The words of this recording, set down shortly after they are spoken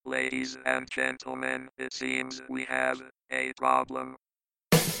Ladies and gentlemen, it seems we have a problem.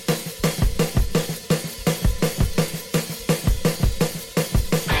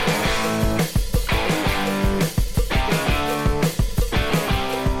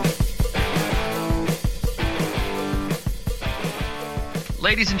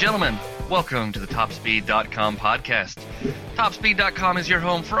 Ladies and gentlemen, welcome to the TopSpeed.com podcast. TopSpeed.com is your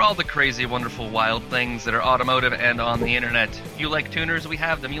home for all the crazy, wonderful, wild things that are automotive and on the internet. If you like tuners, we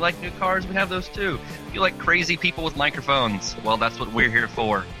have them. You like new cars, we have those too. If you like crazy people with microphones, well, that's what we're here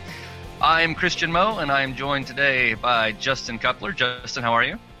for. I'm Christian Moe, and I'm joined today by Justin Coupler. Justin, how are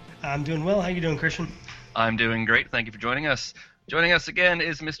you? I'm doing well. How you doing, Christian? I'm doing great. Thank you for joining us. Joining us again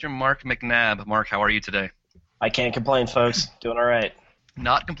is Mr. Mark McNabb. Mark, how are you today? I can't complain, folks. Doing all right.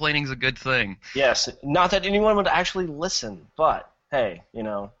 Not complaining is a good thing. Yes, not that anyone would actually listen, but hey, you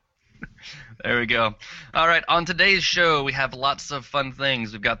know. There we go. All right, on today's show, we have lots of fun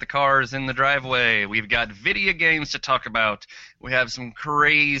things. We've got the cars in the driveway. We've got video games to talk about. We have some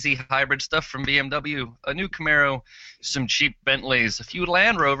crazy hybrid stuff from BMW, a new Camaro, some cheap Bentleys, a few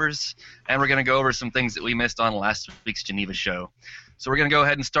Land Rovers, and we're going to go over some things that we missed on last week's Geneva show. So we're going to go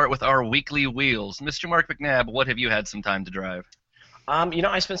ahead and start with our weekly wheels. Mr. Mark McNabb, what have you had some time to drive?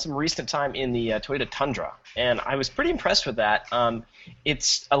 I spent some recent time in the Toyota Tundra, and I was pretty impressed with that.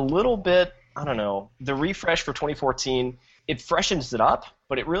 It's a little bit, I don't know, the refresh for 2014, it freshens it up,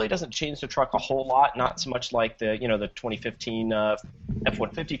 but it really doesn't change the truck a whole lot, not so much like the 2015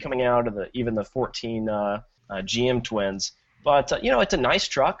 F-150 coming out, or even the 14 GM Twins. But, it's a nice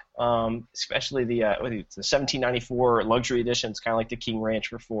truck, especially the 1794 Luxury Edition. It's kind of like the King Ranch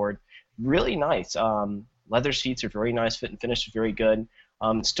for Ford. Really nice. Leather seats are very nice. Fit and finish is very good.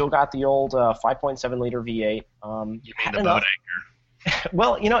 Still got the old 5.7-liter V8. You had the boat anchor.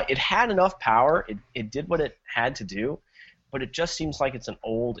 Well, it had enough power. It did what it had to do, but it just seems like it's an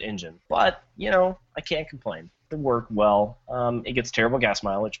old engine. But, I can't complain. It worked well. It gets terrible gas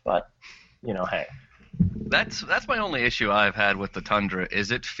mileage, but, hey. That's my only issue I've had with the Tundra,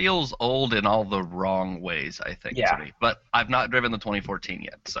 is it feels old in all the wrong ways, I think, to me. But I've not driven the 2014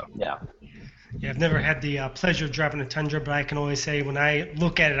 yet, so. Yeah. Yeah, I've never had the pleasure of driving a Tundra, but I can always say when I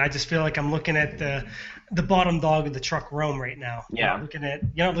look at it, I just feel like I'm looking at the bottom dog of the truck Rome right now. Yeah. You're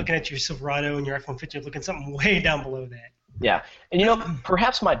not looking at your Silverado and your F-150, you're looking at something way down below that. Yeah, and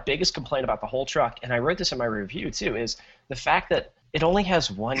perhaps my biggest complaint about the whole truck, and I wrote this in my review too, is the fact that it only has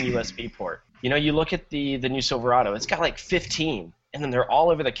one USB port. You look at the new Silverado, it's got like 15, and then they're all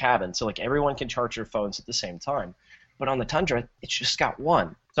over the cabin, so like everyone can charge their phones at the same time. But on the Tundra, it's just got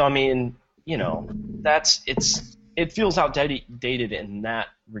one. So I mean, it feels outdated in that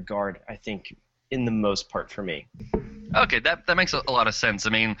regard, I think, in the most part for me. Okay, that makes a lot of sense. I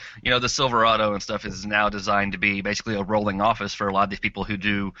mean, the Silverado and stuff is now designed to be basically a rolling office for a lot of these people who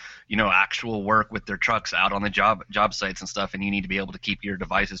do, actual work with their trucks out on the job sites and stuff, and you need to be able to keep your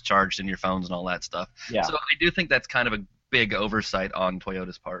devices charged and your phones and all that stuff. Yeah. So I do think that's kind of a big oversight on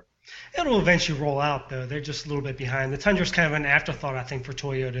Toyota's part. It'll eventually roll out, though. They're just a little bit behind. The Tundra's kind of an afterthought, I think, for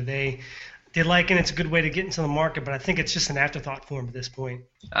Toyota. They like it, and it's a good way to get into the market, but I think it's just an afterthought for them at this point.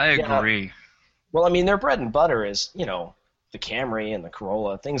 I agree. Yeah. Well, I mean, their bread and butter is, the Camry and the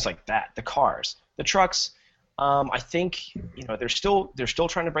Corolla, things like that, the cars. The trucks, I think, they're still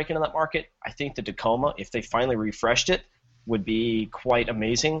trying to break into that market. I think the Tacoma, if they finally refreshed it, would be quite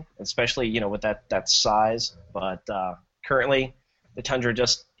amazing, especially, with that size. But currently, the Tundra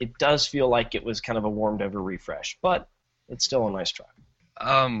it does feel like it was kind of a warmed-over refresh, but it's still a nice truck.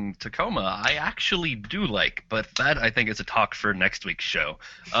 Tacoma, I actually do like, but that I think is a talk for next week's show.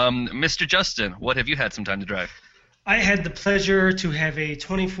 Mr. Justin, what have you had some time to drive? I had the pleasure to have a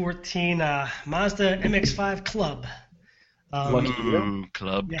 2014 Mazda MX-5 Club.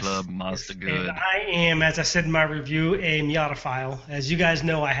 Club, Mazda good. And I am, as I said in my review, a Miata-phile. As you guys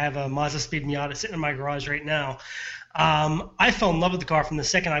know, I have a Mazda Speed Miata sitting in my garage right now. I fell in love with the car from the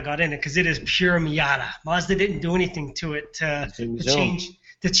second I got in it because it is pure Miata. Mazda didn't do anything to it to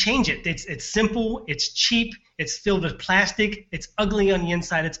change it. It's simple, it's cheap, it's filled with plastic, it's ugly on the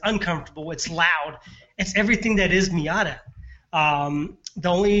inside, it's uncomfortable, it's loud. It's everything that is Miata. The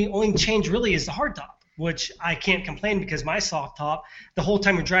only change really is the hardtop, which I can't complain because my soft top, the whole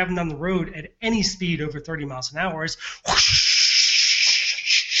time you're driving down the road at any speed over 30 miles an hour is whoosh,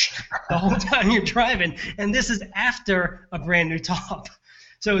 the whole time you're driving, and this is after a brand new top.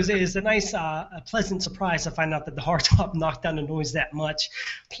 So it's a nice, a pleasant surprise to find out that the hardtop knocked down the noise that much.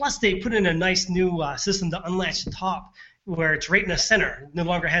 Plus, they put in a nice new system to unlatch the top, where it's right in the center. It no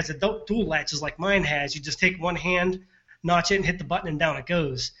longer has the dual latches like mine has. You just take one hand, notch it, and hit the button, and down it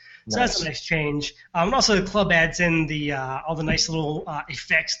goes. So that's a nice change. And also the club adds in the all the nice little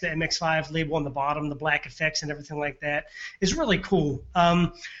effects, the MX-5 label on the bottom, the black effects and everything like that is really cool.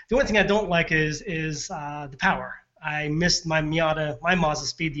 The only thing I don't like is the power. I missed my Mazda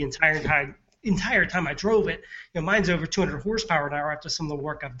Speed the entire time I drove it. Mine's over 200 horsepower now after some of the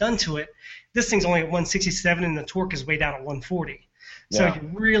work I've done to it. This thing's only at 167 and the torque is way down at 140. So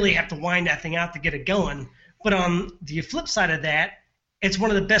you really have to wind that thing out to get it going. But on the flip side of that, it's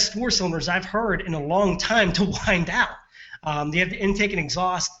one of the best four-cylinders I've heard in a long time to wind out. They have the intake and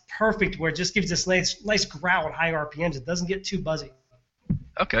exhaust perfect where it just gives this nice growl at high RPMs. It doesn't get too buzzy.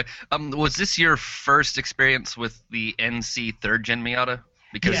 Okay. Was this your first experience with the NC third-gen Miata?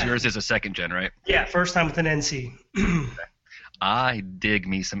 Because yours is a second-gen, right? Yeah, first time with an NC. I dig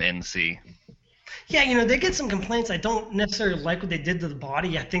me some NC. Yeah, they get some complaints. I don't necessarily like what they did to the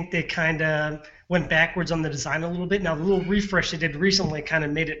body. I think they kind of went backwards on the design a little bit. Now, the little refresh they did recently kind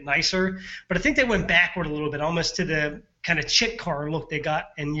of made it nicer, but I think they went backward a little bit, almost to the kind of chick car look they got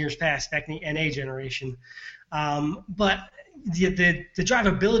in years past, back in the NA generation. But the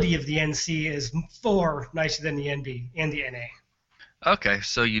drivability of the NC is far nicer than the NB and the NA. Okay,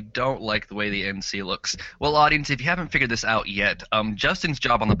 so you don't like the way the NC looks. Well, audience, if you haven't figured this out yet, Justin's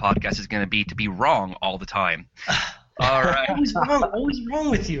job on the podcast is going to be wrong all the time. All right. Always wrong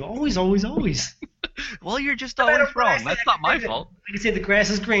with you. Always. Well, you're just always wrong. That's not my fault. Like I say, the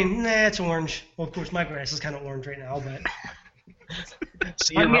grass is green. Nah, it's orange. Well, of course, my grass is kind of orange right now, but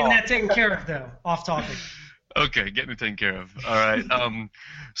I'm getting that taken care of, though. Off topic. Okay, getting it taken care of. All right.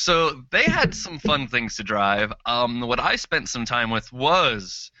 So they had some fun things to drive. What I spent some time with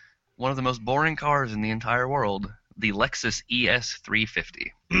was one of the most boring cars in the entire world, the Lexus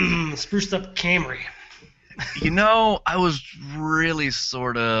ES350. Spruced up Camry. I was really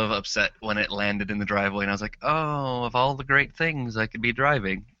sort of upset when it landed in the driveway, and I was like, oh, of all the great things I could be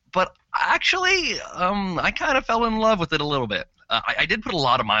driving. But actually, I kind of fell in love with it a little bit. I did put a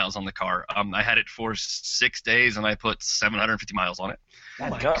lot of miles on the car. I had it for 6 days, and I put 750 miles on it. Oh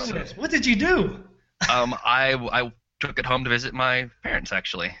my goodness. What did you do? I took it home to visit my parents,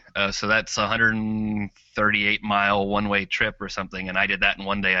 actually. So that's a 138-mile one-way trip or something, and I did that in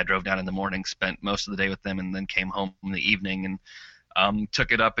one day. I drove down in the morning, spent most of the day with them, and then came home in the evening and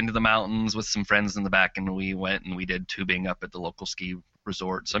took it up into the mountains with some friends in the back, and we went and we did tubing up at the local ski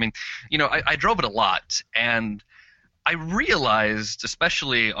resorts. I mean, I drove it a lot, and I realized,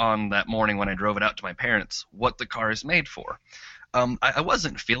 especially on that morning when I drove it out to my parents, what the car is made for. I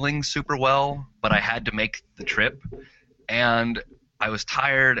wasn't feeling super well, but I had to make the trip, and I was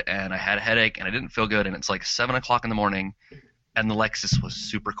tired, and I had a headache, and I didn't feel good, and it's like 7 o'clock in the morning, and the Lexus was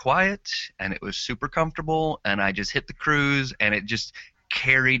super quiet, and it was super comfortable, and I just hit the cruise, and it just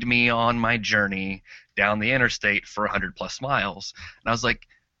carried me on my journey down the interstate for 100-plus miles. And I was like,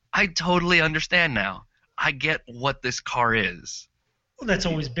 I totally understand now. I get what this car is. Well, that's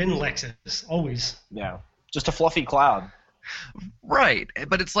always been Lexus, always. Yeah, just a fluffy cloud. Right,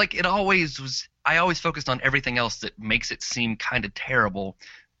 but it's like it always was. I always focused on everything else that makes it seem kind of terrible,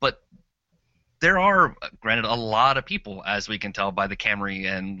 but there are, granted, a lot of people, as we can tell by the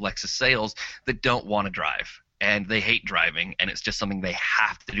Camry and Lexus sales, that don't want to drive, and they hate driving, and it's just something they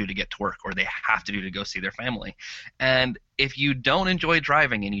have to do to get to work, or they have to do to go see their family. And if you don't enjoy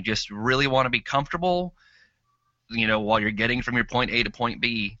driving and you just really want to be comfortable, while you're getting from your point A to point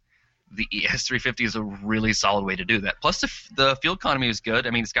B, the ES350 is a really solid way to do that. Plus, the fuel economy is good.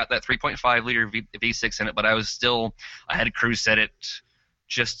 I mean, it's got that 3.5-liter V6 in it, but I had cruise set it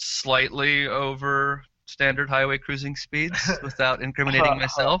just slightly over standard highway cruising speeds without incriminating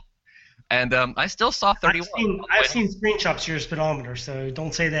myself. And I still saw 31. I've seen screenshots of your speedometer, so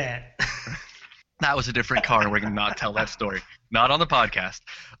don't say that. That was a different car, and we're going to not tell that story. Not on the podcast.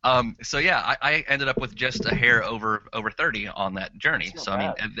 So, yeah, I ended up with just a hair over 30 on that journey. So,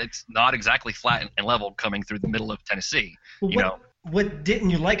 bad. I mean, it's not exactly flat and level coming through the middle of Tennessee. What didn't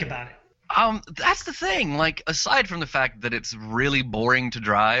you like about it? That's the thing. Like, aside from the fact that it's really boring to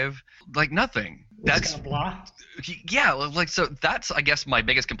drive, like nothing. That's kind of blah. Yeah, like so. That's I guess my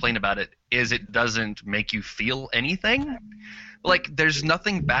biggest complaint about it is it doesn't make you feel anything. Like there's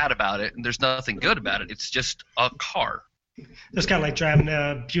nothing bad about it, and there's nothing good about it. It's just a car. It's kind of like driving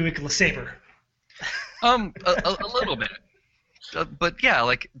a Buick LeSabre. A little bit. But yeah,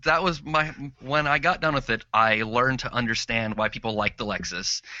 like that was when I got done with it, I learned to understand why people like the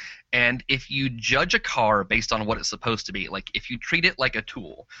Lexus. And if you judge a car based on what it's supposed to be, like if you treat it like a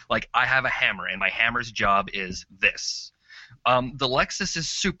tool, like I have a hammer and my hammer's job is this. The Lexus is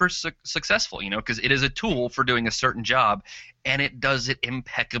super successful, because it is a tool for doing a certain job, and it does it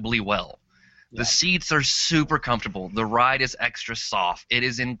impeccably well. The seats are super comfortable. The ride is extra soft. It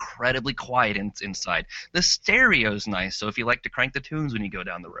is incredibly quiet inside. The stereo's nice, so if you like to crank the tunes when you go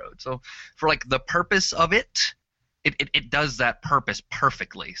down the road. So for like the purpose of it does that purpose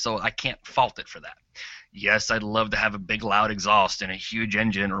perfectly. So I can't fault it for that. Yes, I'd love to have a big loud exhaust and a huge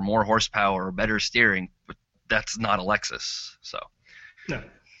engine or more horsepower or better steering, but that's not a Lexus. So No.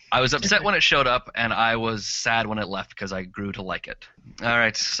 I was upset when it showed up, and I was sad when it left because I grew to like it. All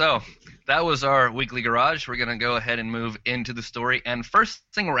right, so that was our weekly garage. We're going to go ahead and move into the story. And first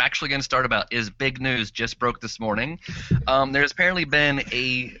thing we're actually going to start about is big news just broke this morning. There's apparently been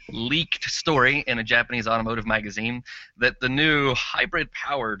a leaked story in a Japanese automotive magazine that the new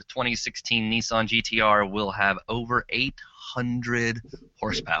hybrid-powered 2016 Nissan GTR will have over 800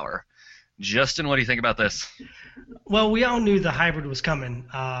 horsepower. Justin, what do you think about this? Well, we all knew the hybrid was coming.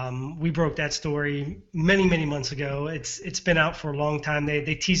 We broke that story many, many months ago. It's been out for a long time.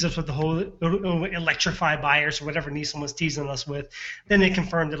 They teased us with the whole electrify buyers or whatever Nissan was teasing us with. Then they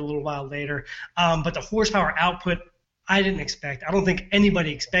confirmed it a little while later. But the horsepower output, I didn't expect. I don't think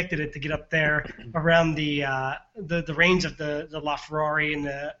anybody expected it to get up there around the range of the LaFerrari and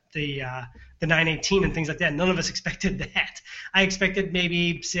the 918 and things like that. None of us expected that. I expected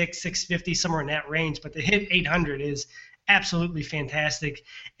maybe 650, somewhere in that range, but to hit 800 is absolutely fantastic.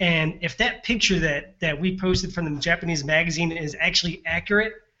 And if that picture that we posted from the Japanese magazine is actually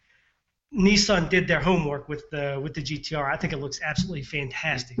accurate, Nissan did their homework with the GTR. I think it looks absolutely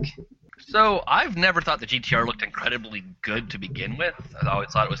fantastic. So I've never thought the GTR looked incredibly good to begin with. I always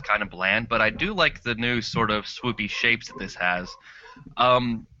thought it was kind of bland, but I do like the new sort of swoopy shapes that this has.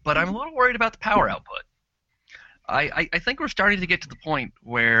 But I'm a little worried about the power output. I think we're starting to get to the point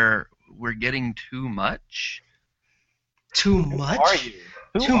where we're getting too much. Too much? Who are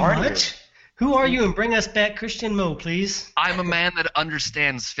you? Too much? Who are you? And bring us back Christian Mo, please. I'm a man that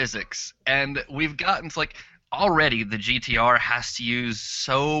understands physics, and we've gotten to like already the GTR has to use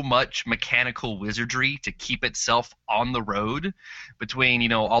so much mechanical wizardry to keep itself on the road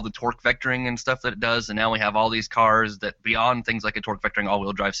between, all the torque vectoring and stuff that it does, and now we have all these cars that beyond things like a torque vectoring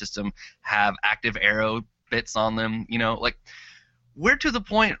all-wheel drive system have active aero bits on them, we're to the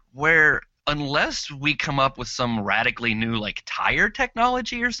point where unless we come up with some radically new like tire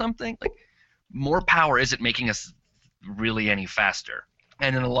technology or something, like more power isn't making us really any faster.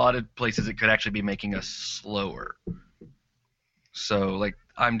 And in a lot of places, it could actually be making us slower. So,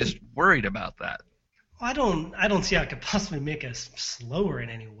 I'm just worried about that. I don't see how it could possibly make us slower in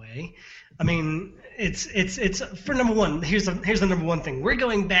any way. I mean, it's for number one. Here's the number one thing. We're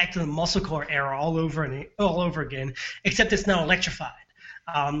going back to the muscle car era all over again, except it's now electrified.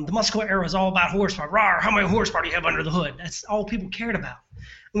 The muscle car era is all about horsepower. Rawr, how many horsepower do you have under the hood? That's all people cared about.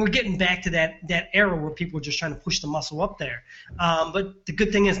 And we're getting back to that era where people were just trying to push the muscle up there. But the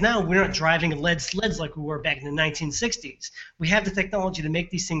good thing is now we're not driving lead sleds like we were back in the 1960s. We have the technology to make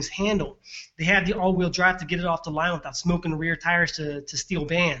these things handle. They have the all-wheel drive to get it off the line without smoking the rear tires to steel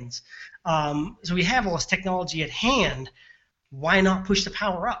bands. So we have all this technology at hand. Why not push the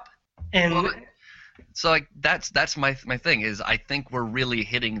power up? And so that's my thing is I think we're really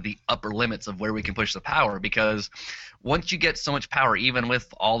hitting the upper limits of where we can push the power, because once you get so much power, even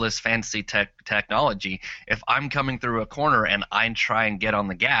with all this fancy technology, if I'm coming through a corner and I try and get on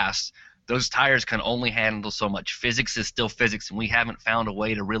the gas, those tires can only handle so much. Physics is still physics, and we haven't found a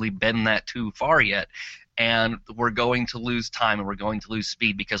way to really bend that too far yet. And we're going to lose time and we're going to lose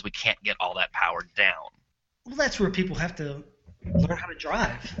speed because we can't get all that power down. Well, that's where people have to learn how to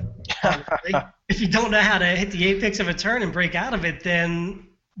drive. If you don't know how to hit the apex of a turn and break out of it, then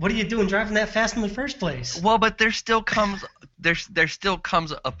what are you doing driving that fast in the first place? Well, but there still comes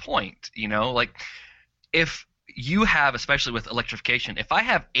a point, like if you have, especially with electrification, if I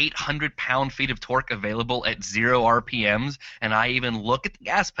have 800 pound-feet of torque available at 0 RPMs and I even look at the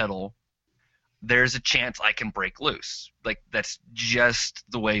gas pedal, there's a chance I can break loose. Like, that's just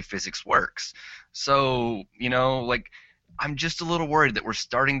the way physics works. So, I'm just a little worried that we're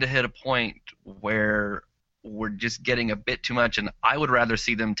starting to hit a point where we're just getting a bit too much, and I would rather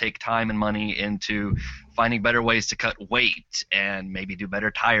see them take time and money into finding better ways to cut weight and maybe do better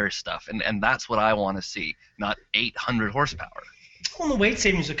tire stuff, and that's what I want to see, not 800 horsepower. Well, the weight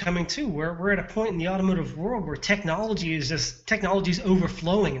savings are coming too. We're at a point in the automotive world where technology is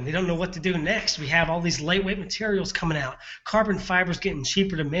overflowing, and they don't know what to do next. We have all these lightweight materials coming out. Carbon fiber's getting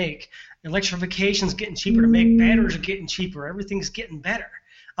cheaper to make. Electrification's getting cheaper to make. Batteries are getting cheaper. Everything's getting better.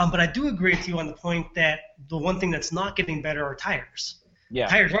 But I do agree with you on the point that the one thing that's not getting better are tires. Yeah.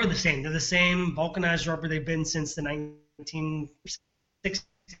 Tires are the same. They're the same vulcanized rubber they've been since the 1960s. It's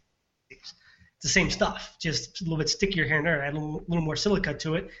the same stuff, just a little bit stickier here and there. Add a little more silica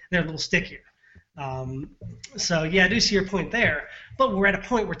to it, they're a little stickier. So yeah, I do see your point there. But we're at a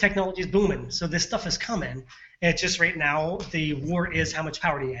point where technology is booming, so this stuff is coming. And it's just right now the war is how much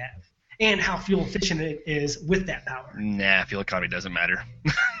power do you have, and how fuel efficient it is with that power. Nah, fuel economy doesn't matter.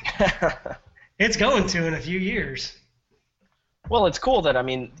 It's going to in a few years. Well, it's cool that, I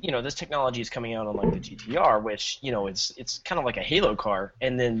mean, this technology is coming out on like the GTR, which, it's kind of like a Halo car,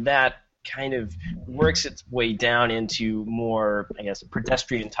 and then that kind of works its way down into more, I guess,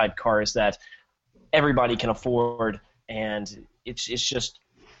 pedestrian type cars that everybody can afford, and it's just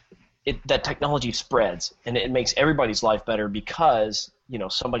that technology spreads, and it makes everybody's life better because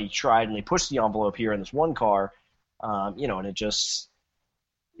somebody tried and they pushed the envelope here in this one car, and it just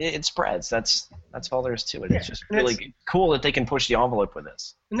it spreads. That's all there is to it. Yeah, it's just really cool that they can push the envelope with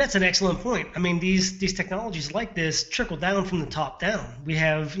this. And that's an excellent point. I mean, these technologies like this trickle down from the top down. We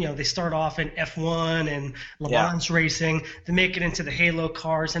have, they start off in F1 and Le Mans racing, they make it into the Halo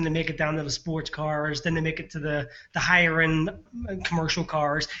cars, and they make it down to the sports cars, then they make it to the higher end commercial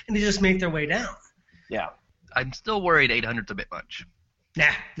cars, and they just make their way down. Yeah. I'm still worried 800's a bit much.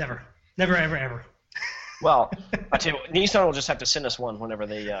 Nah, never. Never, ever, ever. Well, I tell you what, Nissan will just have to send us one whenever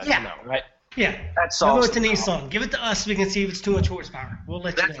they come out, right? Yeah. That's Give all. it to Nissan. Give it to us so we can see if it's too much horsepower. We'll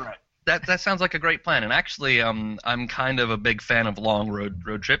let you know. That's right. That sounds like a great plan. And actually, I'm kind of a big fan of long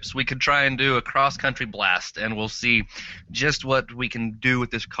road trips. We could try and do a cross-country blast, and we'll see just what we can do with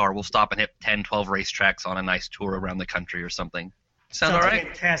this car. We'll stop and hit 10, 12 racetracks on a nice tour around the country or something. Sound all right?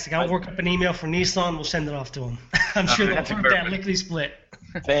 Fantastic. I'll work up an email from Nissan. We'll send it off to them. I'm sure they'll approve that lickety split.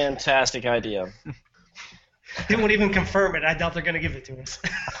 Fantastic idea. They won't even confirm it. I doubt they're going to give it to us.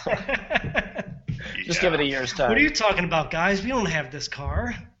 Just give it a year's time. What are you talking about, guys? We don't have this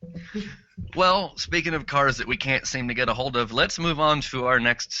car. Well, speaking of cars that we can't seem to get a hold of, let's move on to our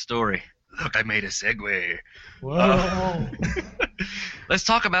next story. Look, I made a segue. Whoa. Let's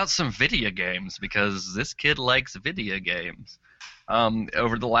talk about some video games, because this kid likes video games.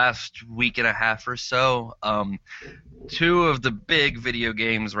 Over the last week and a half or so, two of the big video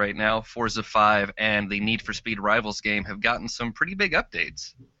games right now, Forza 5 and the Need for Speed Rivals game, have gotten some pretty big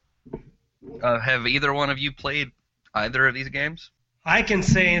updates. Have either one of you played either of these games? I can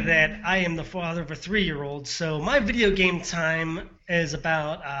say that I am the father of a 3-year-old, so my video game time is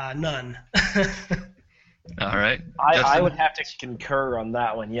about none. All right. I would have to concur on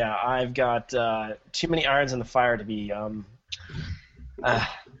that one. Yeah, I've got too many irons in the fire to be,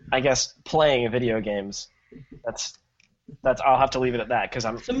 I guess, playing video games. That's. I'll have to leave it at that because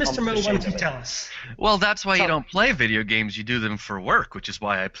I'm. So, Mr. Mo, why don't you tell us? Well, that's why you don't play video games. You do them for work, which is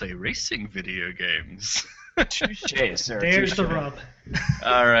why I play racing video games. Touché, sir. There's the rub.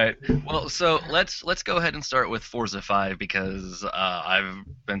 All right. Well, so let's go ahead and start with Forza 5 because I've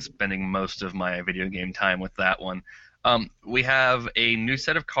been spending most of my video game time with that one. We have a new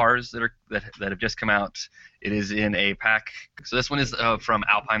set of cars that have just come out. It is in a pack. So this one is from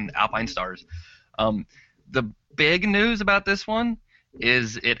Alpine Stars. The big news about this one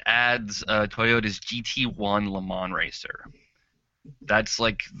is it adds Toyota's GT1 Le Mans racer. That's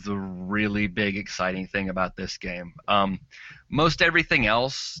like the really big exciting thing about this game. Most everything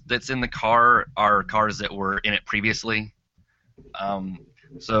else that's in the car are cars that were in it previously.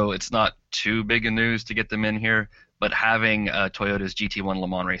 So it's not too big a news to get them in here, but having Toyota's GT1 Le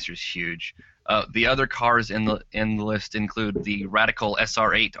Mans racer is huge. The other cars in the list include the Radical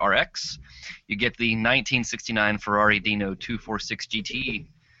SR8 RX. You get the 1969 Ferrari Dino 246 GT.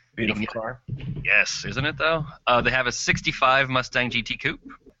 Beautiful car. Yes, isn't it though? They have a 65 Mustang GT Coupe.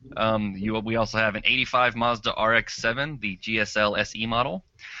 We also have an 85 Mazda RX-7, the GSL SE model.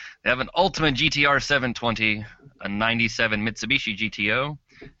 They have an Ultima GTR 720, a 97 Mitsubishi GTO,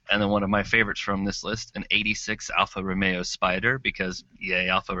 and then one of my favorites from this list, an 86 Alfa Romeo Spider, because yay,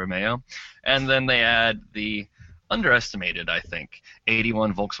 Alfa Romeo. And then they add the underestimated, I think,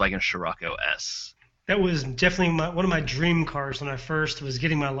 81 Volkswagen Scirocco S. That was definitely one of my dream cars when I first was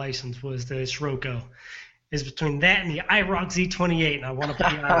getting my license was the Scirocco. Is between that and the IROC Z28, and I want to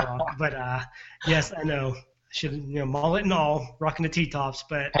play the IROC. But yes, I know. I should mullet and all, rocking the T-tops.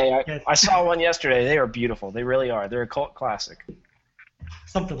 But hey, I saw one yesterday. They are beautiful. They really are. They're a cult classic.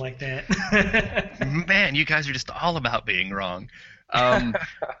 Something like that. Man, you guys are just all about being wrong. I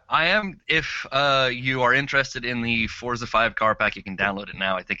am. If you are interested in the Forza 5 car pack, you can download it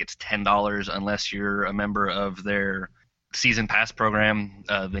now. I think it's $10 unless you're a member of their season pass program.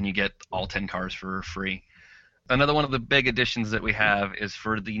 Then you get all 10 cars for free. Another one of the big additions that we have is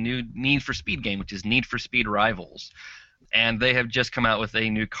for the new Need for Speed game, which is Need for Speed Rivals. And they have just come out with a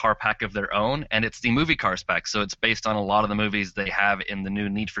new car pack of their own, and it's the movie cars pack. So it's based on a lot of the movies they have in the new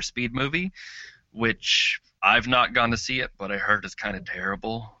Need for Speed movie, which I've not gone to see it, but I heard is kind of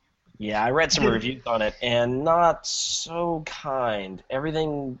terrible. Yeah, I read some reviews on it, and not so kind.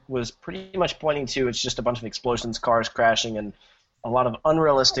 Everything was pretty much pointing to it's just a bunch of explosions, cars crashing, and a lot of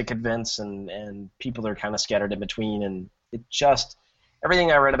unrealistic events, and people are kind of scattered in between, and it just,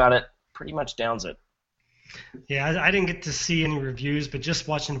 everything I read about it pretty much downs it. Yeah, I didn't get to see any reviews, but just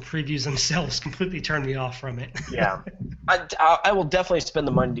watching the previews themselves completely turned me off from it. Yeah. I will definitely spend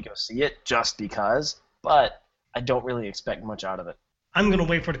the money to go see it just because, but I don't really expect much out of it. I'm going to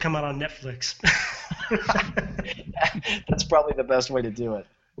wait for it to come out on Netflix. That's probably the best way to do it.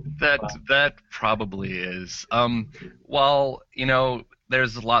 That probably is. While,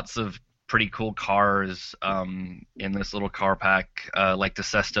 there's lots of pretty cool cars in this little car pack, like the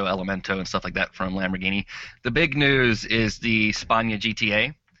Sesto Elemento and stuff like that from Lamborghini. The big news is the Spagna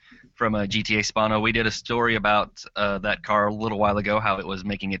GTA from GTA Spano. We did a story about that car a little while ago, how it was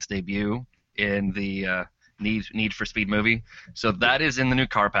making its debut in the Need for Speed movie. So that is in the new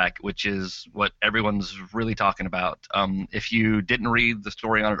car pack, which is what everyone's really talking about. If you didn't read the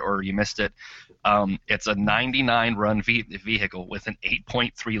story on it or you missed it, it's a 99 run vehicle with an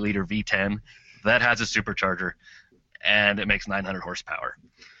 8.3 liter V10 that has a supercharger, and it makes 900 horsepower.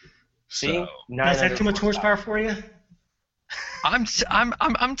 See, So, Is that too much horsepower for you? I'm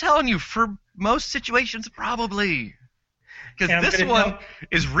telling you, for most situations, probably, because this one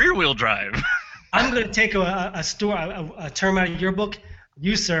is rear wheel drive. I'm going to take a term out of your book.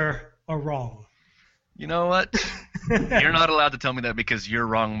 You, sir, are wrong. You know what? You're not allowed to tell me that because you're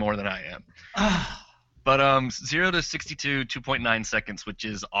wrong more than I am. But 0 to 62, 2.9 seconds, which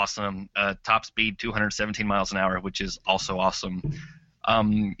is awesome. Top speed, 217 miles an hour, which is also awesome.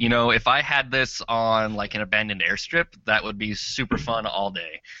 If I had this on like an abandoned airstrip, that would be super fun all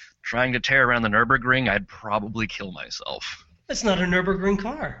day. Trying to tear around the Nürburgring, I'd probably kill myself. That's not a Nürburgring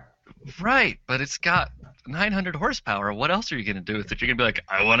car. Right, but it's got 900 horsepower. What else are you going to do with it? You're going to be like,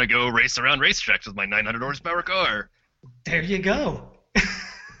 I want to go race around racetracks with my 900 horsepower car. There you go.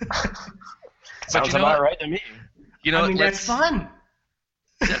 Sounds about right to me. That's fun.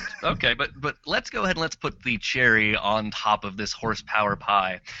 Okay, but let's go ahead and let's put the cherry on top of this horsepower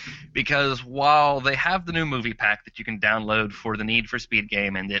pie, because while they have the new movie pack that you can download for the Need for Speed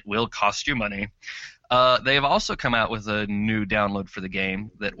game, and it will cost you money, they've also come out with a new download for the game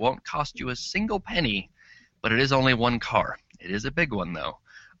that won't cost you a single penny, but it is only one car. It is a big one, though.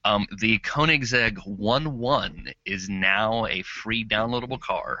 The Koenigsegg 1-1 is now a free downloadable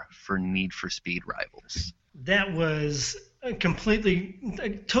car for Need for Speed Rivals. That was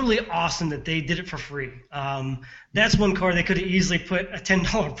totally awesome that they did it for free. That's one car they could have easily put a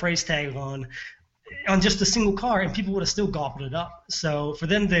 $10 price tag on just a single car, and people would have still gobbled it up. So for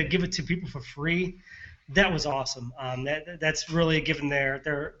them to give it to people for free, that was awesome. That's really giving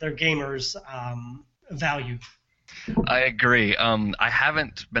their gamers value. I agree. I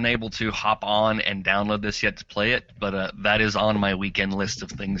haven't been able to hop on and download this yet to play it, but that is on my weekend list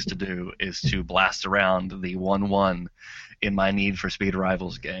of things to do, is to blast around the 1-1 in my Need for Speed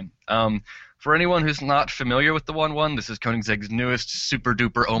Rivals game. For anyone who's not familiar with the 1-1, this is Koenigsegg's newest super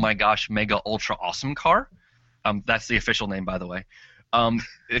duper oh my gosh mega ultra awesome car. That's the official name, by the way.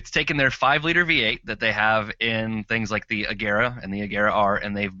 It's taken their 5-liter V8 that they have in things like the Agera and the Agera R,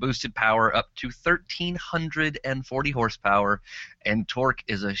 and they've boosted power up to 1,340 horsepower, and torque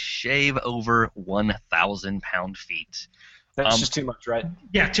is a shave over 1,000 pound-feet. That's just too much, right?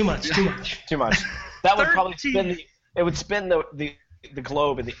 Yeah, too much. Too much. That would probably spin the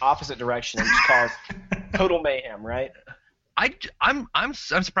globe in the opposite direction and just cause total mayhem, right? I'm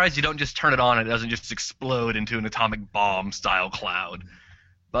surprised you don't just turn it on and it doesn't just explode into an atomic bomb style cloud.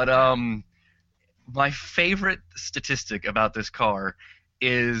 But my favorite statistic about this car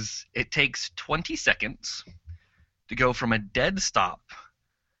is it takes 20 seconds to go from a dead stop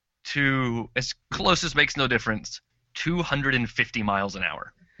to, as close as makes no difference, 250 miles an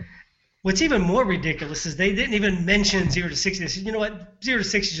hour. What's even more ridiculous is they didn't even mention 0 to 60. They said, you know what, 0 to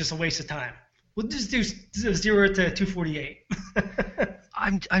 60 is just a waste of time. We'll just do 0 to 248.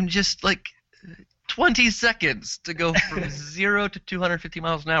 I'm just like 20 seconds to go from 0 to 250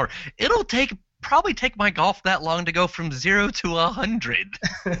 miles an hour. It'll probably take my golf that long to go from 0 to 100.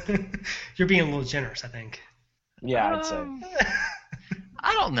 You're being a little generous, I think. Yeah, I'd say.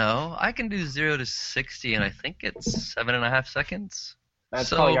 I don't know. I can do 0 to 60, and I think it's 7.5 seconds. That's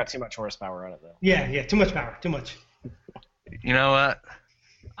probably got too much horsepower on it, though. Yeah, too much power, too much. You know what?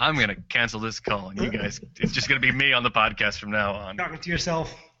 I'm going to cancel this call, and you guys, it's just going to be me on the podcast from now on. Talking to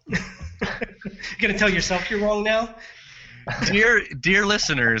yourself. You're going to tell yourself you're wrong now? Dear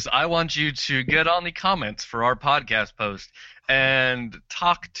listeners, I want you to get on the comments for our podcast post and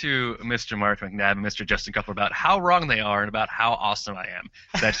talk to Mr. Mark McNabb and Mr. Justin Cutler about how wrong they are and about how awesome I am.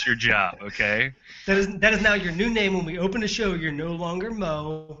 That's your job, okay? That is now your new name. When we open the show, you're no longer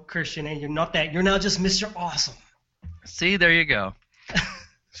Mo Christian, and you're not that. You're now just Mr. Awesome. See, there you go.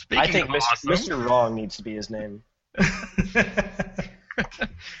 Speaking I think of awesome, Mr. Wrong needs to be his name.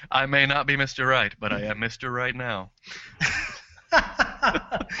 I may not be Mr. Right, but I am Mr. Right now.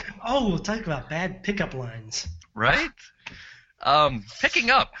 Oh, we'll talk about bad pickup lines. Right? Picking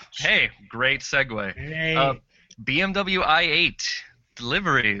up. Hey, great segue. Hey. BMW i8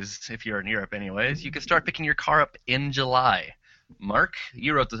 deliveries, if you're in Europe anyways. You can start picking your car up in July. Mark,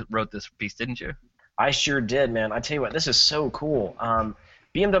 you wrote this piece, didn't you? I sure did, man. I tell you what, this is so cool.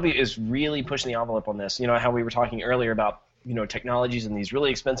 BMW is really pushing the envelope on this. You know how we were talking earlier about, technologies and these really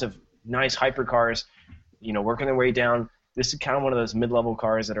expensive, nice hypercars, working their way down. This is kind of one of those mid-level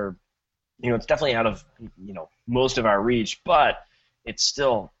cars that are, it's definitely out of, most of our reach, but it's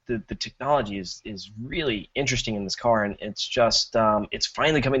still, the technology is really interesting in this car, and it's just, it's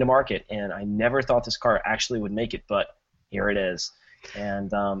finally coming to market, and I never thought this car actually would make it, but here it is.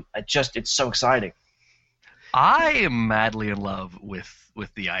 And it's so exciting. I am madly in love with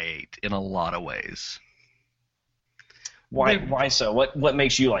the i8 in a lot of ways. Why so? What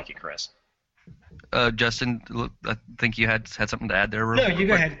makes you like it, Chris? Justin, I think you had something to add there. No, you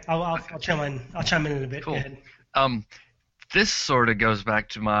go ahead. I'll chime in a bit. Cool. Go ahead. This sort of goes back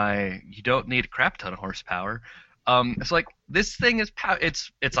to my you don't need a crap ton of horsepower. It's like this thing is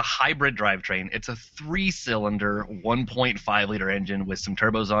it's a hybrid drivetrain. It's a 3-cylinder 1.5 liter engine with some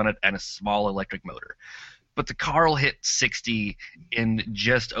turbos on it and a small electric motor. But the car will hit 60 in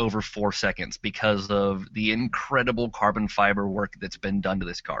just over 4 seconds because of the incredible carbon fiber work that's been done to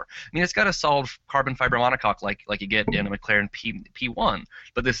this car. I mean, it's got a solid carbon fiber monocoque like you get in a McLaren P1,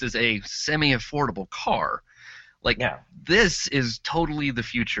 but this is a semi-affordable car. This is totally the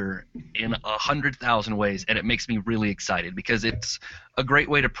future in 100,000 ways, and it makes me really excited because it's a great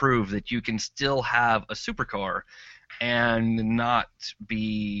way to prove that you can still have a supercar and not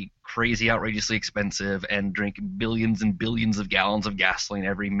be crazy outrageously expensive and drink billions and billions of gallons of gasoline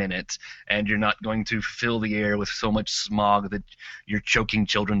every minute, and you're not going to fill the air with so much smog that you're choking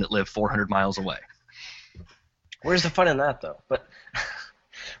children that live 400 miles away. Where's the fun in that, though?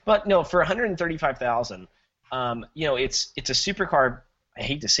 But no, for 135,000, it's a supercar. I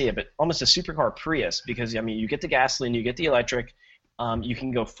hate to say it, but almost a supercar Prius because you get the gasoline, you get the electric. You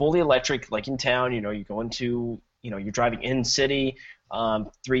can go fully electric, like in town. You go into you're driving in city,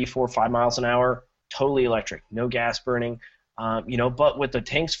 3, 4, 5 miles an hour, totally electric, no gas burning. But with the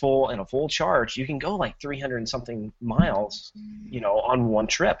tanks full and a full charge, you can go like 300 and something miles, on one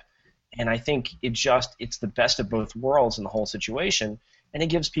trip. And I think it's the best of both worlds in the whole situation, and it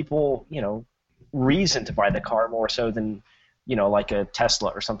gives people, reason to buy the car more so than, like a Tesla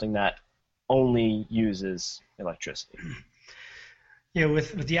or something that only uses electricity. Yeah,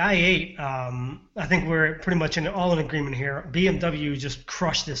 with the i8, I think we're pretty much all in agreement here. BMW just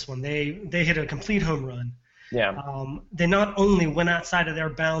crushed this one. They hit a complete home run. Yeah. They not only went outside of their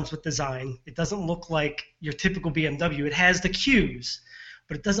bounds with design. It doesn't look like your typical BMW. It has the cues,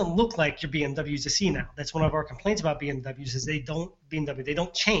 but it doesn't look like your BMWs you see now. That's one of our complaints about BMWs is they don't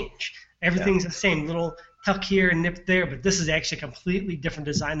change. Everything's the same, little tuck here and nip there, but this is actually a completely different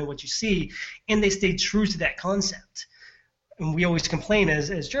design than what you see, and they stayed true to that concept. And we always complain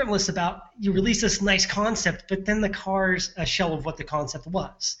as journalists about you release this nice concept, but then the car's a shell of what the concept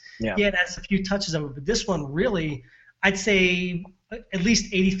was. Yeah, it has a few touches of it, but this one really, I'd say at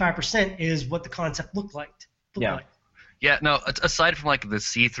least 85% is what the concept looked like. Yeah, no, aside from like the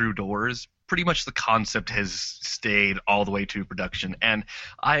see-through doors, pretty much the concept has stayed all the way to production. And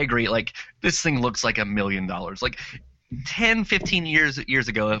I agree, like, this thing looks like $1 million. Like, 10, 15 years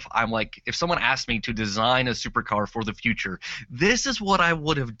ago, if someone asked me to design a supercar for the future, this is what I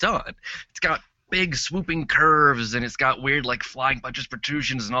would have done. It's got big swooping curves, and it's got weird like flying buttress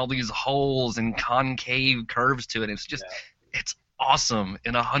protrusions and all these holes and concave curves to it. It's awesome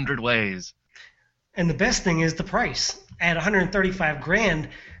in 100 ways. And the best thing is the price. At $135,000,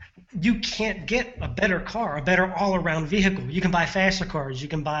 you can't get a better car, a better all-around vehicle. You can buy faster cars, you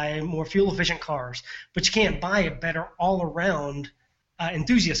can buy more fuel-efficient cars, but you can't buy a better all-around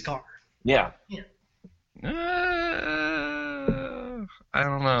enthusiast car. Yeah. I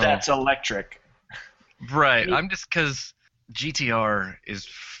don't know. That's electric. Right. I'm just because GTR is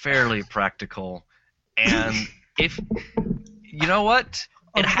fairly practical, and if you know what,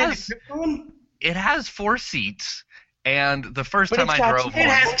 it has 4 seats. And the first time I drove one, it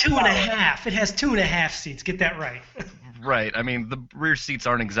has 2.5. It has 2.5 seats. Get that right. Right. I mean, the rear seats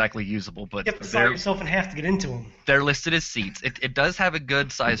aren't exactly usable, but You have to saw yourself in half to get into them. they're listed as seats. It does have a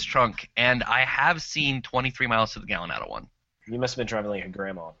good sized trunk, and I have seen 23 miles to the gallon out of one. You must have been driving like a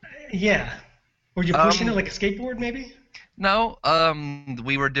grandma. Yeah. Were you pushing it like a skateboard, maybe? No,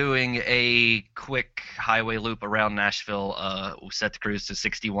 we were doing a quick highway loop around Nashville. We set the cruise to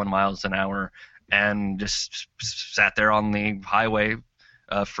 61 miles an hour, and just sat there on the highway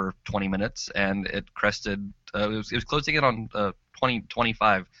for 20 minutes, and it crested. It was closing in on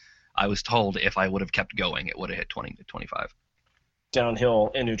 25. I was told if I would have kept going, it would have hit 20 to 25.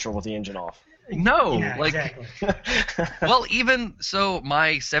 Downhill in neutral with the engine off. No, Yeah, like, exactly. well, even so,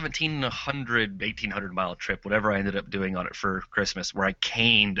 my 1,800 mile trip, whatever I ended up doing on it for Christmas, where I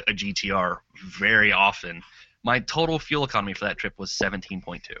caned a GTR very often, my total fuel economy for that trip was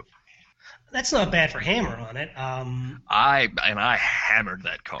 17.2. That's not bad for hammer on it. I hammered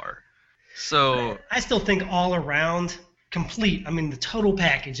that car. So I still think all around, complete, I mean, the total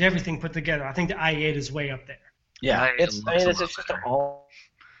package, everything put together, I think the i8 is way up there. Yeah, I it's love just an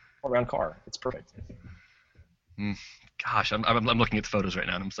all-around car. It's perfect. Gosh, I'm looking at the photos right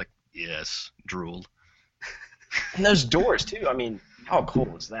now, and I'm just like, yes, drool. And those doors, too. I mean, how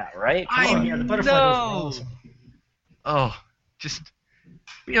cool is that, right? Come on. Yeah, the butterfly doors are awesome. Oh, just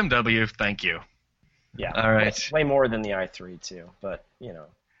BMW, thank you. Yeah. All right. It's way more than the i3, too, but, you know.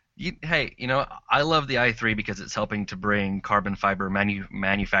 Hey, I love the i3 because it's helping to bring carbon fiber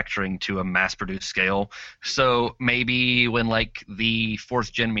manufacturing to a mass-produced scale. So maybe when, like, the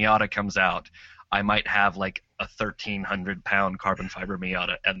 4th gen Miata comes out, I might have, like, a 1,300-pound carbon fiber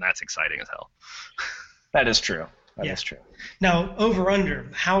Miata, and that's exciting as hell. That is true. That is true. Now,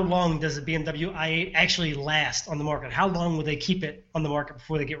 over-under, how long does the BMW i8 actually last on the market? How long will they keep it on the market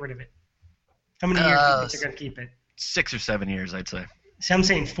before they get rid of it? How many years do you think they're going to keep it? 6 or 7 years, I'd say. See, I'm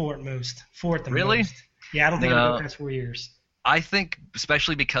saying 4 at most. 4 at the Really? most. Yeah, I don't think it'll No. go past 4 years. I think,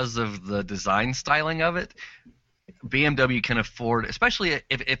 especially because of the design styling of it, BMW can afford, especially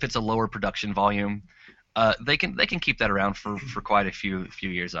if it's a lower production volume, they can keep that around for quite a few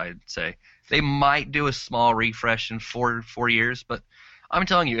years, I'd say. They might do a small refresh in 4 years, but I'm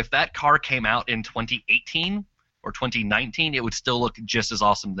telling you, if that car came out in 2018 or 2019, it would still look just as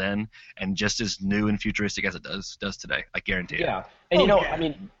awesome then and just as new and futuristic as it does today. I guarantee it. Yeah. And, I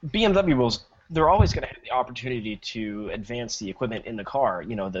mean, BMW they're always going to have the opportunity to advance the equipment in the car.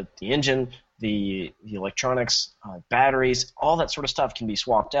 The engine, the electronics, batteries, all that sort of stuff can be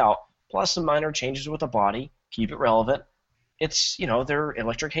swapped out, plus some minor changes with the body, keep it relevant. It's, their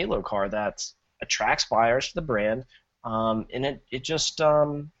electric halo car that attracts buyers to the brand, and it just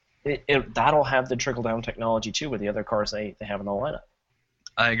that'll have the trickle-down technology, too, with the other cars they have in the lineup.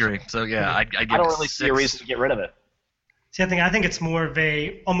 I agree. So, yeah, I give I don't really see a reason to get rid of it. See, I think it's more of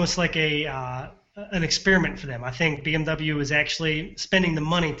almost like an experiment for them. I think BMW is actually spending the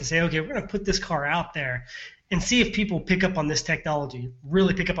money to say, okay, we're going to put this car out there and see if people pick up on this technology,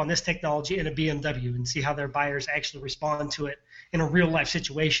 really pick up on this technology in a BMW, and see how their buyers actually respond to it in a real-life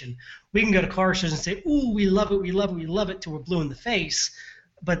situation. We can go to car shows and say, ooh, we love it, we love it, we love it, till we're blue in the face,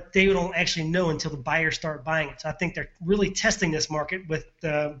 but they don't actually know until the buyers start buying it. So I think they're really testing this market with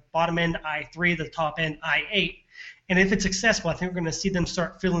the bottom-end i3, the top-end i8. And if it's successful, I think we're going to see them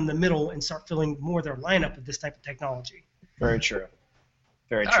start filling the middle and start filling more of their lineup with this type of technology. Very true.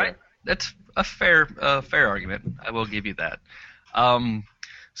 Very All true. right. That's a fair argument. I will give you that.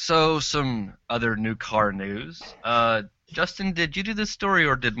 So some other new car news. Justin, did you do this story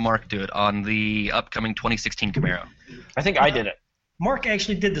or did Mark do it on the upcoming 2016 Camaro? I think I did it. Mark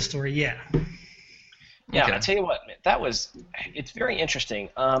actually did the story, yeah. Yeah, Okay. I tell you what, it's very interesting.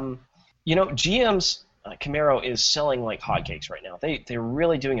 GM's Camaro is selling like hotcakes right now. They're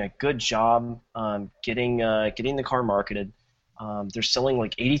really doing a good job getting the car marketed. They're selling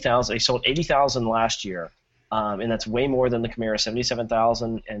like 80,000. They sold 80,000 last year, and that's way more than the Camaro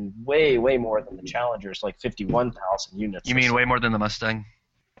 77,000, and way more than the Challenger's like 51,000 units. You mean way more than the Mustang?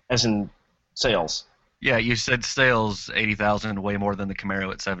 As in sales? Yeah, you said sales 80,000, way more than the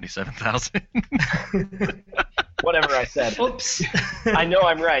Camaro at 77,000. Whatever I said. Oops. I know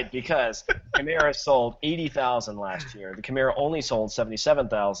I'm right because Camaro sold 80,000 last year. The Camaro only sold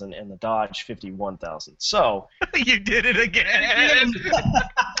 77,000, and the Dodge 51,000. So You did it again.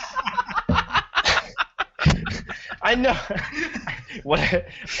 I know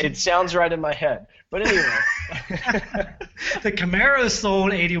it sounds right in my head, but anyway. The Camaro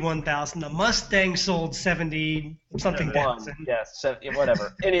sold 81,000. The Mustang sold 70-something thousand. Yes,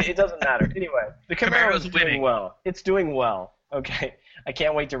 whatever. It doesn't matter. Anyway, the Camaro is Camaro's doing winning. well. It's doing well. Okay, I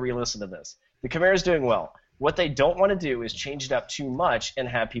can't wait to re-listen to this. The Camaro is doing well. What they don't want to do is change it up too much and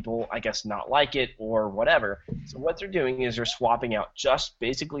have people, I guess, not like it or whatever. So what they're doing is they're swapping out just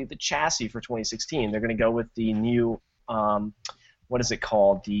basically the chassis for 2016. They're going to go with the new, what is it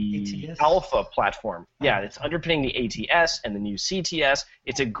called? The ATS? Alpha platform. Yeah, it's underpinning the ATS and the new CTS.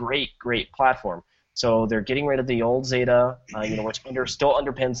 It's a great, great platform. So they're getting rid of the old Zeta, which still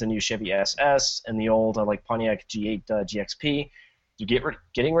underpins the new Chevy SS and the old like Pontiac G8 GXP.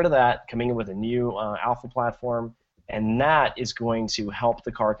 Getting rid of that, coming in with a new Alpha platform, and that is going to help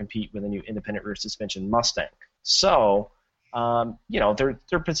the car compete with a new independent rear suspension Mustang. So,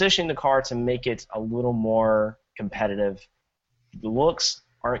 they're positioning the car to make it a little more competitive. The looks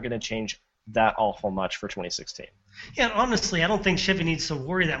aren't going to change that awful much for 2016. Yeah, honestly, I don't think Chevy needs to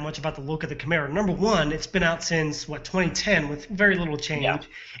worry that much about the look of the Camaro. Number one, it's been out since 2010 with very little change,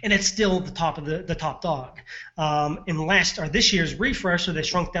 and it's still the top of the top dog. In this year's refresher, they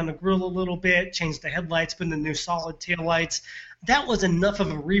shrunk down the grille a little bit, changed the headlights, put in the new solid taillights. That was enough of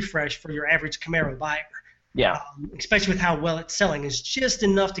a refresh for your average Camaro buyer. Yeah, especially with how well it's selling, is just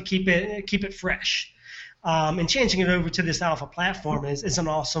enough to keep it fresh. And changing it over to this Alpha platform is an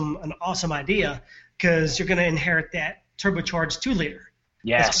awesome idea, because you're going to inherit that turbocharged 2-liter.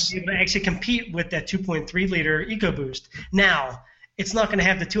 Yes. It's going to be able to actually compete with that 2.3-liter EcoBoost. Now, it's not going to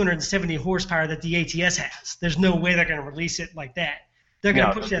have the 270 horsepower that the ATS has. There's no way they're going to release it like that. They're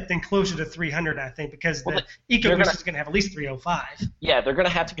going to push that thing closer to 300, I think, because the EcoBoost is going to have at least 305. Yeah, they're going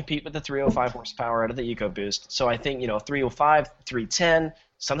to have to compete with the 305 horsepower out of the EcoBoost. So I think 305, 310,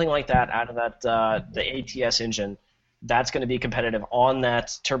 something like that out of that the ATS engine. That's going to be competitive on that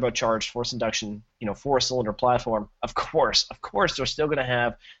turbocharged forced induction, 4-cylinder platform. Of course, they're still going to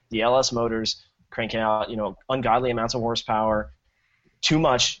have the LS motors cranking out, ungodly amounts of horsepower, too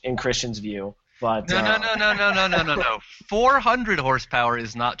much in Christian's view. But no. 400 horsepower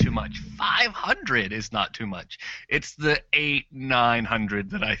is not too much. 500 is not too much. It's the 900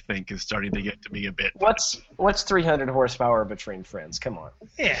 that I think is starting to get to be a bit. What's 300 horsepower between friends? Come on.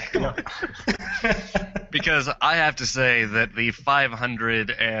 Yeah, come on. Because I have to say that the 500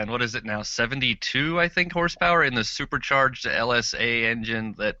 and what is it now, 72 I think horsepower in the supercharged LSA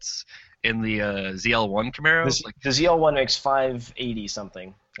engine that's in the ZL1 Camaro. The ZL1 makes 580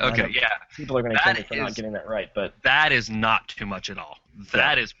 something. Okay, yeah. People are going to kill me for not getting that right, but that is not too much at all.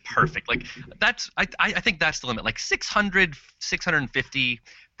 That is perfect. Like I think that's the limit. Like 600, 650,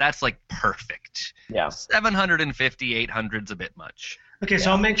 that's like perfect. Yeah. 750, 800's a bit much. Okay,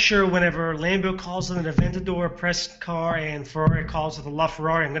 so I'll make sure whenever Lambo calls it an Aventador press car and Ferrari calls it a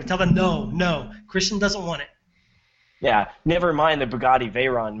LaFerrari, I'm going to tell them no. Christian doesn't want it. Yeah, never mind the Bugatti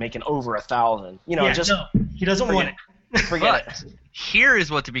Veyron making over 1,000. No, he doesn't want it. Forget it. Here is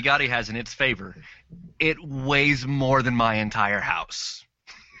what the Bugatti has in its favor. It weighs more than my entire house.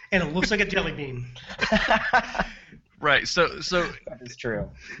 And it looks like a jelly bean. Right, so that is true.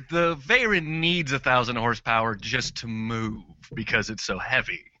 The Veyron needs 1,000 horsepower just to move because it's so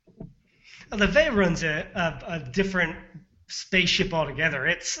heavy. The Veyron's a different spaceship altogether.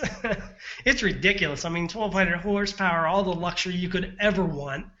 It's ridiculous. I mean, 1,200 horsepower, all the luxury you could ever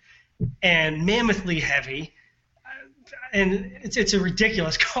want, and mammothly heavy. And it's a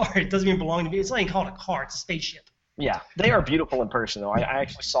ridiculous car. It doesn't even belong to me. It's not even called a car. It's a spaceship. Yeah, they are beautiful in person, though. I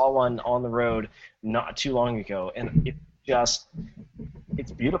actually saw one on the road not too long ago, and it's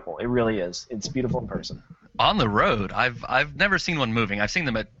beautiful. It really is. It's beautiful in person. On the road, I've never seen one moving. I've seen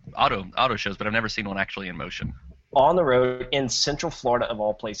them at auto shows, but I've never seen one actually in motion. On the road in Central Florida, of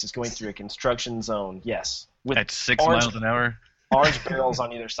all places, going through a construction zone, yes. At 6 miles an hour? Orange barrels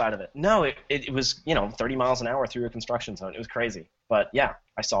on either side of it. No, it was 30 miles an hour through a construction zone. It was crazy. But yeah,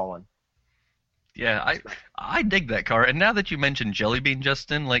 I saw one. Yeah, I dig that car. And now that you mentioned Jelly Bean,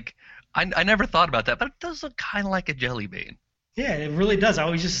 Justin, like I never thought about that, but it does look kind of like a Jelly Bean. Yeah, it really does. I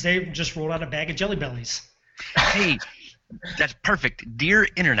always just rolled out a bag of Jelly Bellies. Hey, that's perfect. Dear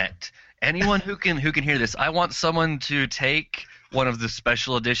Internet, anyone who can hear this, I want someone to take one of the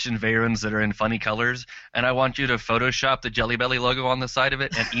special edition Veyrons that are in funny colors, and I want you to Photoshop the Jelly Belly logo on the side of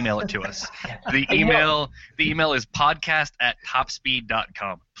it and email it to us. The email is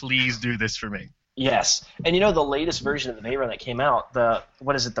podcast@topspeed.com. Please do this for me. Yes, and the latest version of the Veyron that came out, the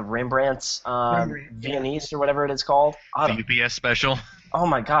Rembrandt's Viennese or whatever it is called. The UPS special. Oh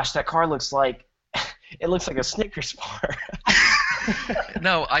my gosh, that car looks like a Snickers bar.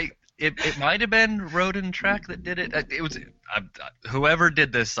 No, It might have been Road and Track that did it. It was whoever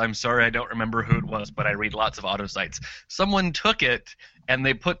did this. I'm sorry, I don't remember who it was, but I read lots of auto sites. Someone took it and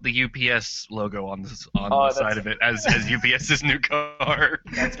they put the UPS logo on the side of it as UPS's new car.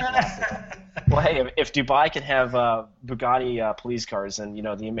 That's awesome. Well, hey, if Dubai can have Bugatti police cars, and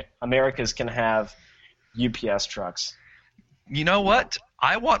the Americas can have UPS trucks. You know what?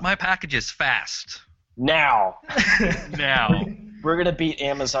 I want my packages fast. Now. Now. We're gonna beat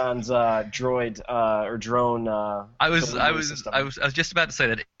Amazon's droid or drone. I was delivery system. just about to say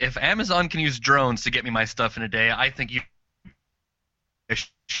that if Amazon can use drones to get me my stuff in a day, I think you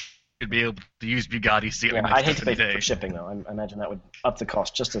should be able to use Bugattis to get me my I'd hate stuff to in a pay day. for shipping though. I imagine that would up the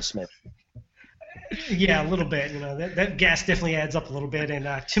cost just a smidge. Yeah, a little bit. That gas definitely adds up a little bit, and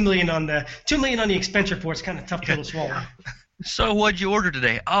 $2 million on the expense report is kind of tough pill to swallow. So what'd you order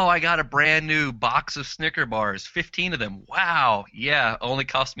today? Oh, I got a brand new box of Snicker bars, 15 of them. Wow. Yeah, only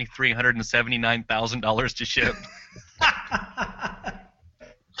cost me $379,000 to ship.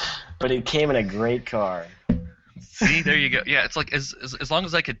 But it came in a great car. See, there you go. Yeah, it's like as long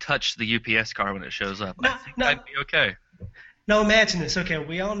as I could touch the UPS car when it shows up, I think I'd be okay. Now imagine this. Okay,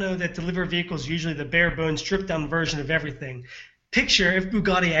 we all know that delivery vehicles are usually the bare bones, stripped down version of everything. Picture if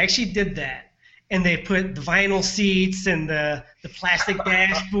Bugatti actually did that, and they put the vinyl seats and the plastic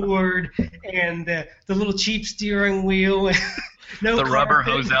dashboard and the little cheap steering wheel, no the rubber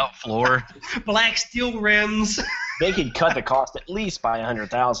carpet, hose out floor. black steel rims. They could cut the cost at least by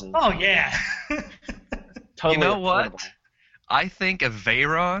 $100,000. Oh yeah. Totally You know what? affordable. I think a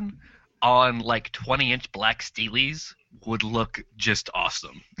Veyron on like 20-inch black Steelies would look just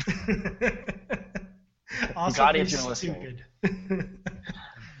awesome. Also, Bugatti, if you're listening.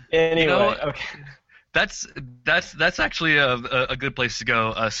 Anyway, You know what? okay. That's actually a good place to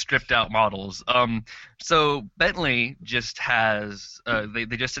go. Stripped out models. So Bentley just has they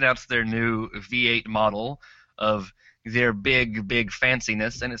just announced their new V8 model of their big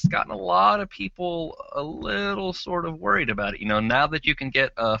fanciness, and it's gotten a lot of people a little sort of worried about it. Now that you can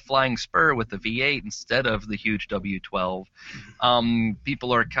get a flying spur with the V8 instead of the huge W12,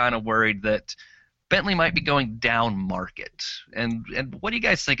 people are kind of worried that Bentley might be going down market. And what do you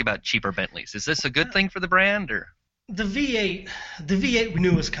guys think about cheaper Bentleys? Is this a good thing for the brand, or? The V8 we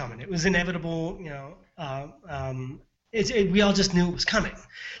knew was coming. It was inevitable. We all just knew it was coming.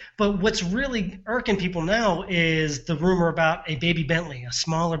 But what's really irking people now is the rumor about a baby Bentley, a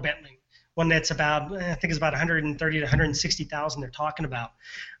smaller Bentley, one that's about, I think it's about 130 to 160,000 they're talking about.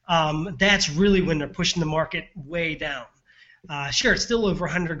 That's really when they're pushing the market way down. Sure, it's still over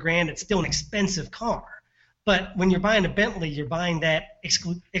 $100,000. It's still an expensive car. But when you're buying a Bentley, you're buying that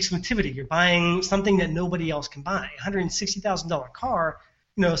exclusivity. You're buying something that nobody else can buy. $160,000 car,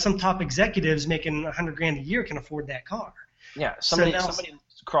 some top executives making $100,000 a year can afford that car. Yeah, somebody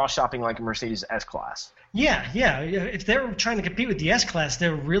cross-shopping like a Mercedes S-Class. Yeah. If they're trying to compete with the S-Class,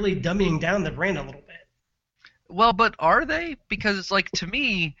 they're really dumbing down the brand a little bit. Well, but are they? Because, to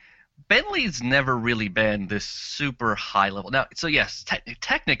me, Bentley's never really been this super high level. Now, so yes,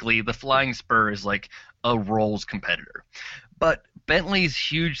 technically the Flying Spur is like a Rolls competitor. But Bentley's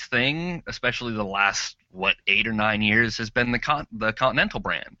huge thing, especially the last, 8 or 9 years, has been the Continental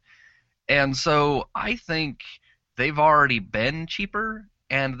brand. And so I think they've already been cheaper,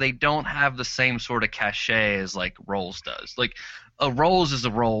 and they don't have the same sort of cachet as like Rolls does. Like a Rolls is a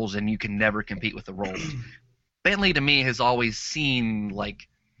Rolls, and you can never compete with a Rolls. Bentley to me has always seemed like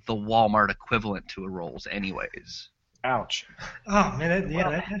the Walmart equivalent to a Rolls anyways. Ouch. Oh man,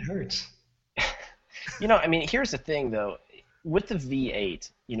 that hurts. Here's the thing though. With the V8,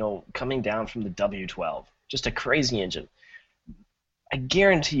 coming down from the W12, just a crazy engine. I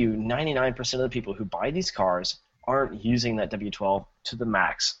guarantee you 99% of the people who buy these cars aren't using that W12 to the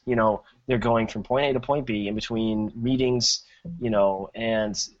max. They're going from point A to point B in between meetings,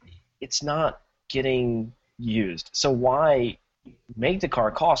 and it's not getting used. So why make the car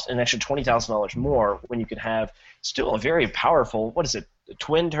cost an extra $20,000 more when you could have still a very powerful, a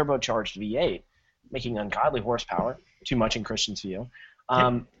twin turbocharged V8 making ungodly horsepower, too much in Christian's view,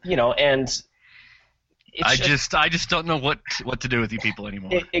 and I just don't know what to do with you people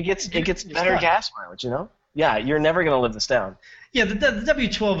anymore. It gets better gas mileage, Yeah, you're never going to live this down. Yeah, the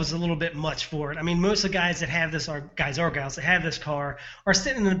W12 is a little bit much for it. I mean, most of the guys that have this gals that have this car are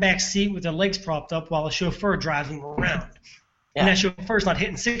sitting in the back seat with their legs propped up while a chauffeur drives them around. Yeah. And that chauffeur's not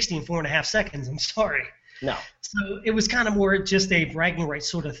hitting 60 in 4.5 seconds. I'm sorry. No. So it was kind of more just a bragging rights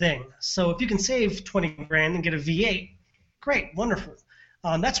sort of thing. So if you can save $20,000 and get a V8, great, wonderful.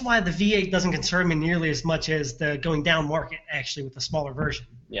 That's why the V8 doesn't concern me nearly as much as the going down market, actually, with the smaller version.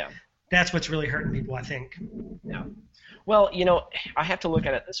 Yeah. That's what's really hurting people, I think. Yeah. Well, I have to look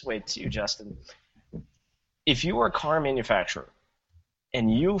at it this way too, Justin. If you are a car manufacturer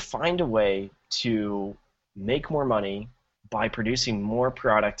and you find a way to make more money by producing more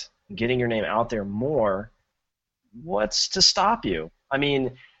product, getting your name out there more, what's to stop you? I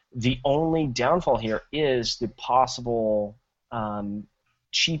mean, the only downfall here is the possible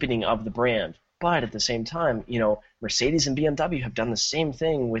cheapening of the brand. But at the same time, Mercedes and BMW have done the same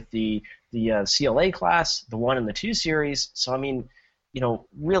thing with the CLA class, the 1 and the 2 series. So, I mean,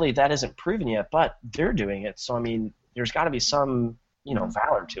 really that isn't proven yet, but they're doing it. So, I mean, there's got to be some,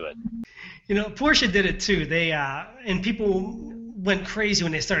 valor to it. Porsche did it too. They and people went crazy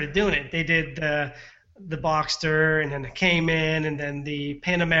when they started doing it. They did the Boxster, and then the Cayman, and then the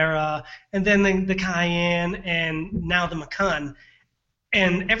Panamera, and then the Cayenne, and now the Macan.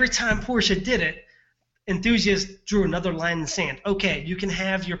 And every time Porsche did it, enthusiasts drew another line in the sand. Okay, you can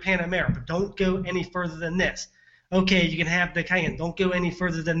have your Panamera, but don't go any further than this. Okay, you can have the Cayenne, don't go any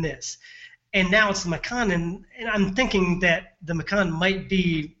further than this. And now it's the Macan, and I'm thinking that the Macan might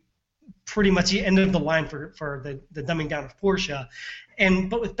be pretty much the end of the line for the dumbing down of Porsche.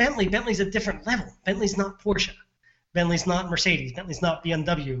 But with Bentley's a different level. Bentley's not Porsche. Bentley's not Mercedes. Bentley's not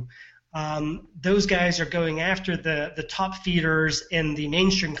BMW. Those guys are going after the top feeders in the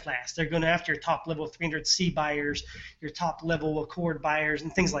mainstream class. They're going after your top level 300C buyers, your top level Accord buyers,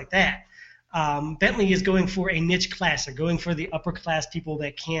 and things like that. Bentley is going for a niche class. They're going for the upper class people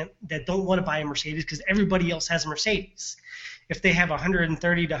that don't want to buy a Mercedes because everybody else has a Mercedes. If they have a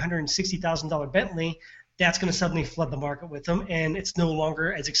 $130,000 to $160,000 Bentley, that's going to suddenly flood the market with them, and it's no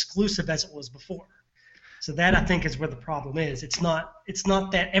longer as exclusive as it was before. So that, I think, is where the problem is. It's not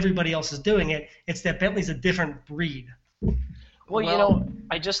that everybody else is doing it. It's that Bentley's a different breed. Well,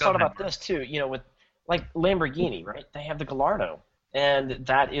 I just thought about this too. With like Lamborghini, right? They have the Gallardo, and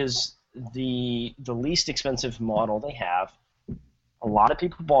that is the least expensive model they have. A lot of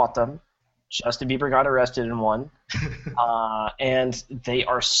people bought them. Justin Bieber got arrested in one, and they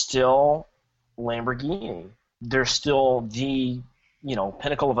are still Lamborghini. They're still the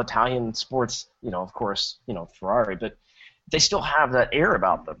pinnacle of Italian sports. Of course, Ferrari, but they still have that air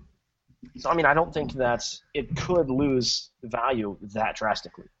about them. So I mean, I don't think that it could lose value that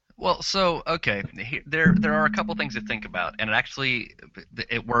drastically. Well, so okay, there are a couple things to think about, and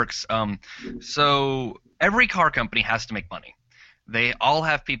it works. So every car company has to make money. They all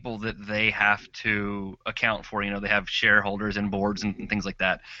have people that they have to account for. They have shareholders and boards and things like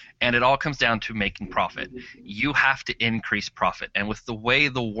that, and it all comes down to making profit. You have to increase profit, and with the way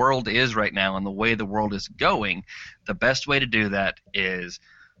the world is right now and the way the world is going, the best way to do that is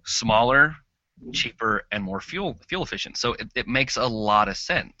smaller, cheaper, and more fuel efficient. So it makes a lot of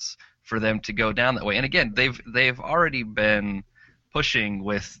sense for them to go down that way. And again, they've already been pushing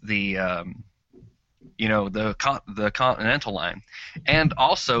with the the Continental line, and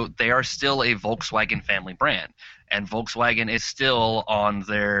also they are still a Volkswagen family brand, and Volkswagen is still on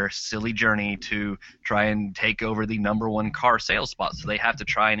their silly journey to try and take over the #1 car sales spot. So they have to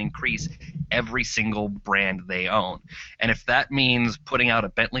try and increase every single brand they own. And if that means putting out a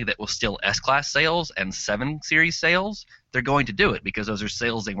Bentley that will still S-Class sales and 7 Series sales, they're going to do it because those are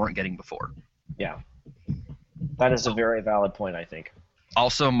sales they weren't getting before. Yeah. That is a very valid point, I think.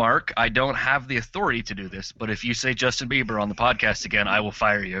 Also, Mark, I don't have the authority to do this, but if you say Justin Bieber on the podcast again, I will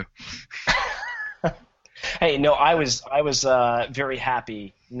fire you. Hey, no, I was very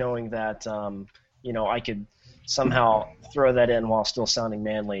happy knowing that I could somehow throw that in while still sounding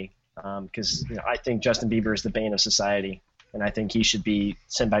manly, because I think Justin Bieber is the bane of society, and I think he should be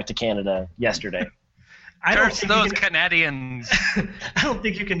sent back to Canada yesterday. Curse those Canadians. I don't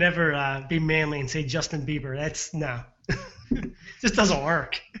think you can ever be manly and say Justin Bieber. That's no. Just doesn't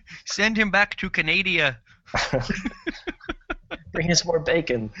work. Send him back to Canada. Bring us more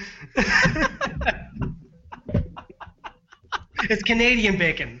bacon. It's Canadian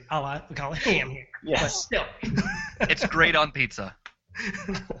bacon. We call it ham here. Yes. But still. It's great on pizza.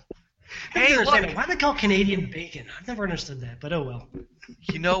 Hey, look. Why do they call Canadian bacon? I've never understood that, but oh well.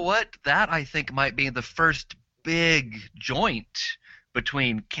 You know what? That, I think, might be the first big joint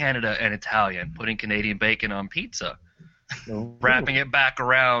between Canada and Italian, putting Canadian bacon on pizza. Ooh. Wrapping it back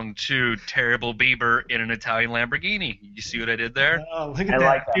around to terrible Bieber in an Italian Lamborghini. You see what I did there? Oh, look at I that.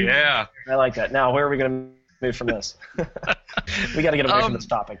 like that. Yeah. I like that. Now, where are we going to move from this? We got to get away from this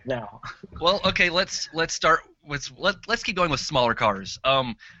topic now. Well, okay, let's start with let's keep going with smaller cars.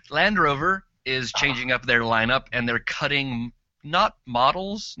 Land Rover is changing up their lineup, and they're cutting not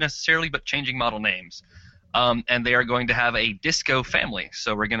models necessarily, but changing model names. And they are going to have a Disco family,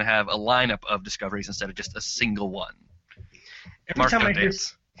 so we're going to have a lineup of Discoveries instead of just a single one.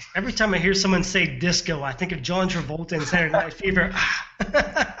 Every time I hear someone say disco, I think of John Travolta and Saturday Night Fever.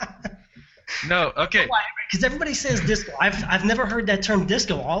 No, okay. Because everybody says disco. I've never heard that term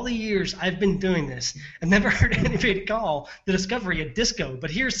disco. All the years I've been doing this, I've never heard anybody call the Discovery a disco.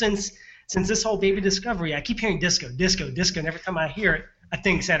 But here, since this whole baby Discovery, I keep hearing disco, disco, disco, and every time I hear it, I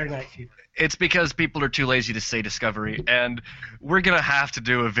think Saturday Night Fever. It's because people are too lazy to say Discovery, and we're going to have to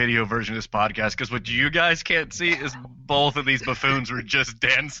do a video version of this podcast because what you guys can't see is both of these buffoons were just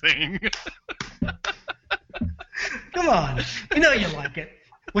dancing. Come on. You know you like it.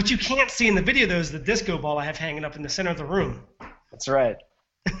 What you can't see in the video, though, is the disco ball I have hanging up in the center of the room. That's right.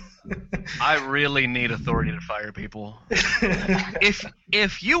 I really need authority to fire people.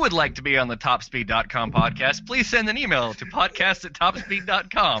 If you would like to be on the TopSpeed.com podcast, please send an email to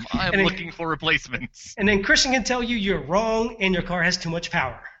podcast@topspeed.com. I am looking for replacements. And then Christian can tell you you're wrong and your car has too much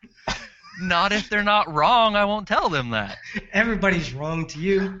power. Not if they're not wrong. I won't tell them that. Everybody's wrong to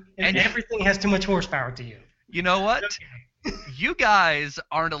you, and everything has too much horsepower to you. You know what? You guys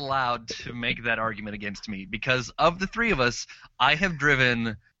aren't allowed to make that argument against me because of the three of us, I have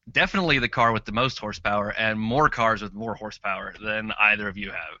driven definitely the car with the most horsepower and more cars with more horsepower than either of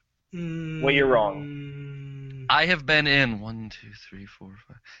you have. Well, you're wrong. I have been in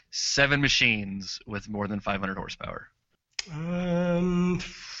 7 machines with more than 500 horsepower.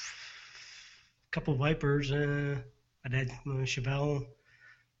 Couple Vipers. I'd had Chevelle.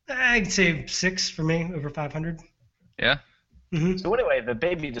 I'd say 6 for me, over 500. Yeah? Mm-hmm. So anyway, the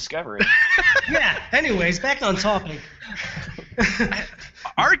baby Discovery. Yeah, anyways, back on topic.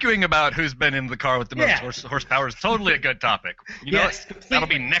 Arguing about who's been in the car with the most horsepower is totally a good topic. You know, that'll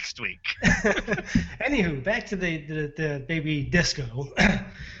be next week. Anywho, back to the baby disco.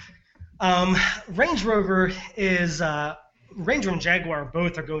 Range Rover and Jaguar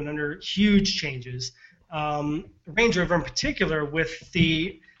both are going under huge changes. Range Rover in particular with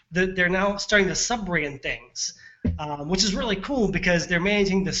they're now starting to sub-brand things, which is really cool because they're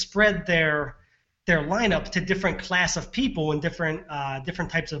managing to spread their lineup to different class of people and different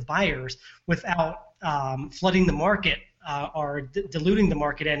types of buyers without flooding the market or diluting the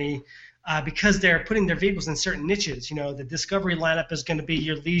market any, because they're putting their vehicles in certain niches. You know, the Discovery lineup is going to be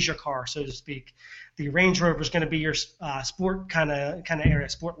your leisure car, so to speak. The Range Rover is going to be your sport kind of area,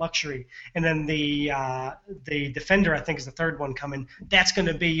 sport luxury, and then the Defender, I think, is the third one coming. That's going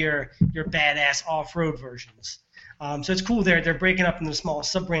to be your badass off-road versions. So it's cool. They're breaking up into small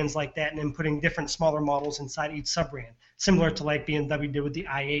sub-brands like that, and then putting different smaller models inside each sub-brand, similar to like BMW did with the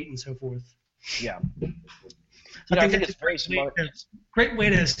i8 and so forth. Yeah. I think it's very smart. Great way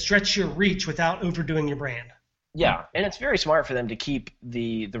to stretch your reach without overdoing your brand. Yeah, and it's very smart for them to keep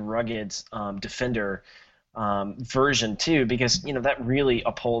the rugged Defender version too, because that really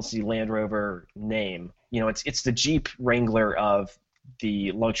upholds the Land Rover name. It's the Jeep Wrangler of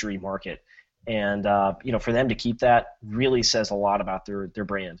the luxury market, and for them to keep that really says a lot about their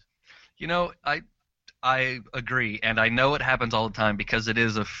brand. I agree, and I know it happens all the time because it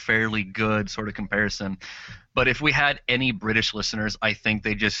is a fairly good sort of comparison. But if we had any British listeners, I think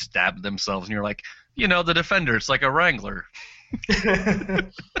they just stabbed themselves. And you're like, the Defender, it's like a Wrangler.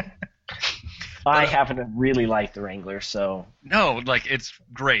 I happen to really like the Wrangler, so. No, it's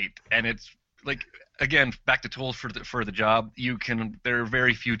great, and it's again, back to tools for the job. There are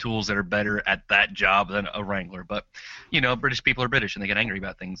very few tools that are better at that job than a Wrangler. But British people are British, and they get angry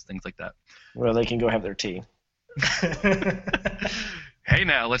about things like that. Well, they can go have their tea. Hey,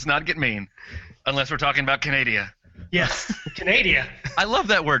 now let's not get mean, unless we're talking about Canada. Yes, Canada. I love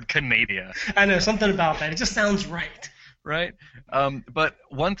that word, Canada. I know something about that. It just sounds right. Right. But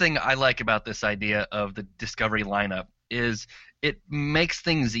one thing I like about this idea of the Discovery lineup is it makes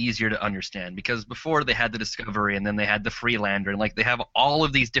things easier to understand, because before they had the Discovery and then they had the Freelander, and they have all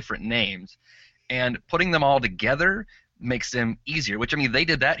of these different names, and putting them all together makes them easier, which, they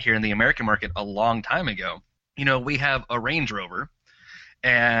did that here in the American market a long time ago. We have a Range Rover,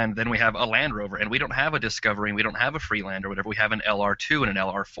 and then we have a Land Rover, and we don't have a Discovery, and we don't have a Freelander, whatever. We have an LR2 and an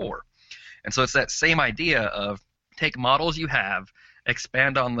LR4. And so it's that same idea of take models you have,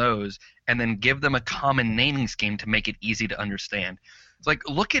 expand on those, and then give them a common naming scheme to make it easy to understand. It's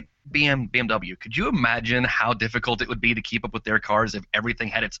look at BMW. Could you imagine how difficult it would be to keep up with their cars if everything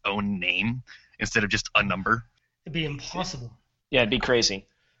had its own name instead of just a number? It'd be impossible. Yeah, it'd be crazy.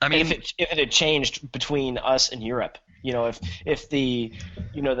 If it had changed between us and Europe, if the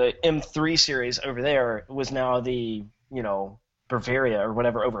the M3 series over there was now the Bavaria or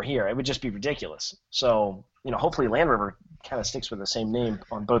whatever over here, it would just be ridiculous. So hopefully Land Rover kind of sticks with the same name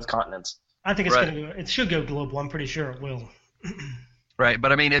on both continents. I think it should go global. I'm pretty sure it will. Right,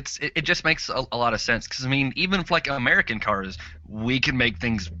 but it just makes a lot of sense, because even for American cars, we can make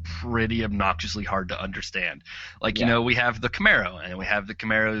things pretty obnoxiously hard to understand. We have the Camaro, and we have the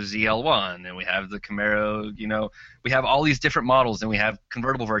Camaro ZL1, and we have the Camaro, we have all these different models, and we have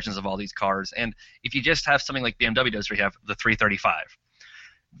convertible versions of all these cars. And if you just have something like BMW does, where you have the 335,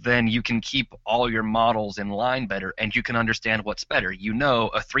 then you can keep all your models in line better, and you can understand what's better. You know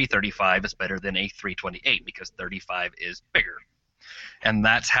a 335 is better than a 328 because 35 is bigger. And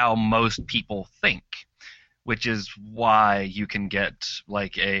that's how most people think, which is why you can get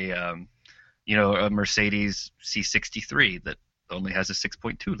like a Mercedes C63 that only has a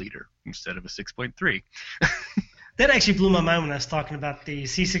 6.2 liter instead of a 6.3. That actually blew my mind when I was talking about the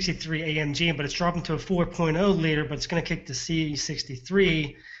C63 AMG, but it's dropping to a 4.0 liter, but it's going to kick the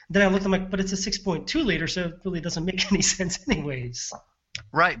C63. Then I looked, I'm like, but it's a 6.2 liter, so it really doesn't make any sense anyways.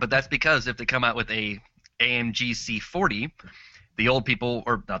 Right, but that's because if they come out with a AMG C40, the old people,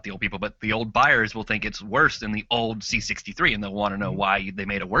 or not the old people, but the old buyers will think it's worse than the old C63, and they'll want to know why they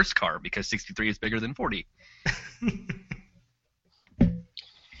made a worse car, because 63 is bigger than 40.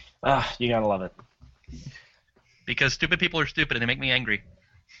 You gotta love it. Because stupid people are stupid, and they make me angry.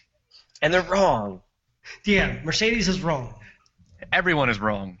 And they're wrong. Yeah, Mercedes is wrong. Everyone is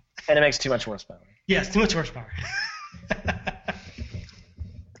wrong. And it makes too much horsepower. Yes, too much horsepower.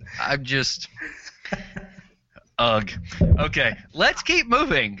 I'm just... Ugh. Okay, let's keep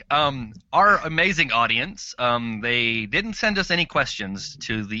moving. Our amazing audience, they didn't send us any questions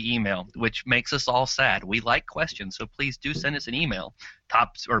to the email, which makes us all sad. We like questions, so please do send us an email,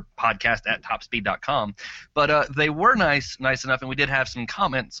 podcast@topspeed.com. But they were nice enough, and we did have some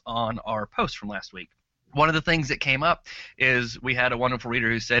comments on our post from last week. One of the things that came up is we had a wonderful reader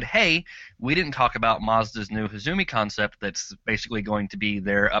who said, hey, we didn't talk about Mazda's new Hazumi concept that's basically going to be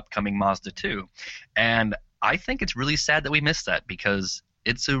their upcoming Mazda 2. And I think it's really sad that we missed that because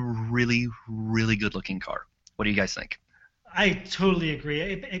it's a really, really good-looking car. What do you guys think? I totally agree.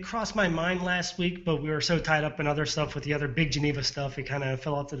 It crossed my mind last week, but we were so tied up in other stuff with the other big Geneva stuff, it kind of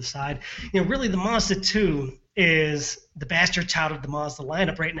fell off to the side. Really, the Mazda 2 is the bastard child of the Mazda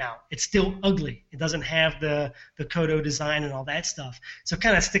lineup right now. It's still ugly. It doesn't have the Kodo design and all that stuff. So it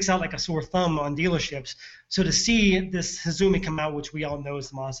kind of sticks out like a sore thumb on dealerships. So to see this Hazumi come out, which we all know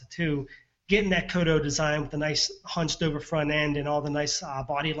is the Mazda 2, getting that Kodo design with the nice hunched over front end and all the nice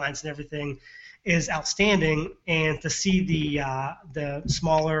body lines and everything is outstanding. And to see the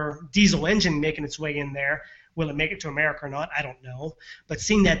smaller diesel engine making its way in there, will it make it to America or not? I don't know. But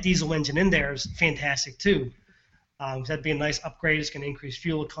seeing that diesel engine in there is fantastic too. That'd be a nice upgrade. It's going to increase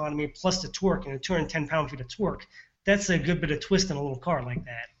fuel economy plus the torque. 210 pound-feet of torque. That's a good bit of twist in a little car like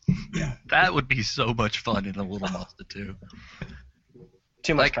that. Yeah, that would be so much fun in a little Mazda 2.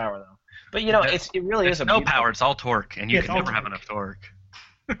 Too much power though. But it really is a no power. It's all torque, and you can never have enough torque.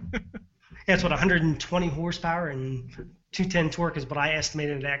 Yeah, it's 120 horsepower and 210 torque is what I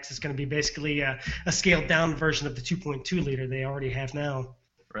estimated it at. It's going to be basically a scaled down version of the 2.2 liter they already have now.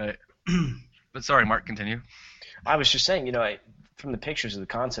 Right. But sorry, Mark, continue. I was just saying, from the pictures of the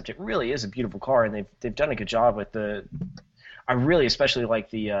concept, it really is a beautiful car, and they've done a good job with the. I really especially like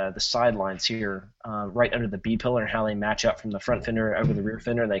the sidelines here, right under the B pillar, and how they match up from the front fender over the rear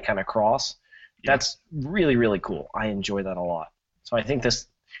fender. They kind of cross. Yeah. That's really, really cool. I enjoy that a lot. So I think this,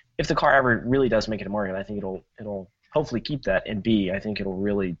 if the car ever really does make it a market, I think it'll hopefully keep that, and B, I think it'll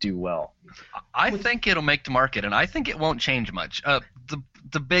really do well. I think it'll make the market, and I think it won't change much.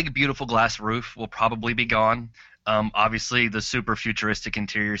 The big, beautiful glass roof will probably be gone. Obviously, the super futuristic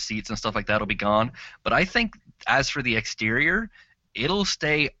interior seats and stuff like that will be gone. But I think as for the exterior, it'll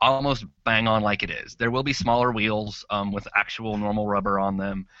stay almost bang on like it is. There will be smaller wheels with actual normal rubber on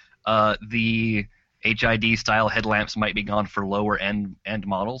them. The HID style headlamps might be gone for lower end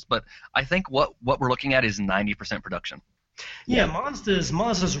models, but I think what we're looking at is 90% production. Yeah,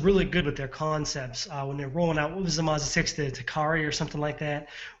 Mazda's really good with their concepts. When they're rolling out, what was the Mazda 6, the Takari or something like that?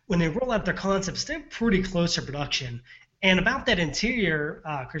 When they roll out their concepts, they're pretty close to production. And about that interior,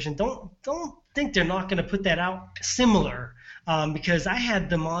 Christian, don't think they're not going to put that out similar. Because I had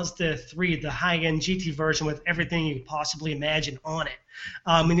the Mazda 3, the high-end GT version with everything you could possibly imagine on it.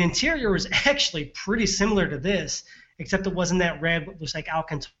 And the interior was actually pretty similar to this, except it wasn't that red, what looks like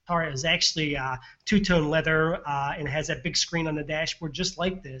Alcantara. It was actually two-tone leather, and it has that big screen on the dashboard just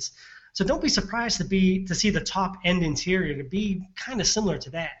like this. So don't be surprised to see the top-end interior to be kind of similar to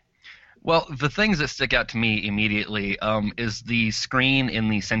that. Well, the things that stick out to me immediately is the screen in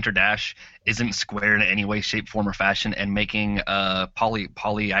the center dash isn't square in any way, shape, form, or fashion, and making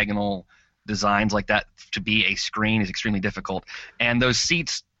polyagonal designs like that to be a screen is extremely difficult. And those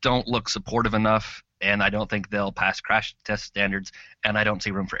seats don't look supportive enough, and I don't think they'll pass crash test standards, and I don't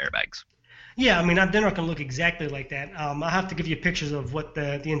see room for airbags. Yeah, I mean, they're not going to look exactly like that. I'll have to give you pictures of what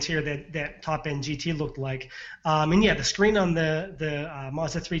the interior that top-end GT looked like. And yeah, the screen on the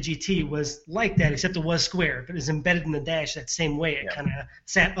Mazda 3 GT was like that, except it was square, but it was embedded in the dash that same way. It kind of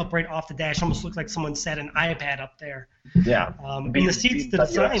sat upright off the dash, almost looked like someone sat an iPad up there. Yeah. And the seats, the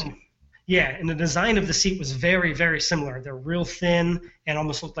design, yeah, and the design of the seat was very, very similar. They're real thin and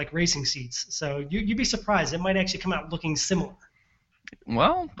almost looked like racing seats. So you'd be surprised. It might actually come out looking similar.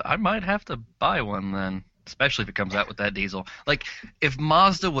 Well, I might have to buy one then, especially if it comes out with that diesel. Like, if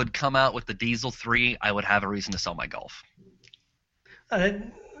Mazda would come out with the Diesel 3, I would have a reason to sell my Golf. I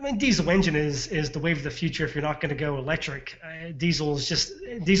mean, diesel engine is the wave of the future if you're not going to go electric.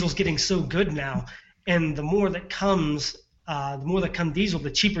 Diesel's getting so good now, and the more that comes diesel,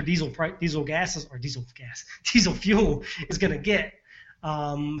 the cheaper diesel fuel is going to get.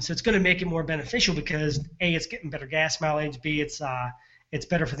 So it's going to make it more beneficial because A, it's getting better gas mileage, B, it's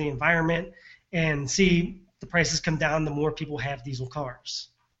better for the environment, and C, the prices come down the more people have diesel cars.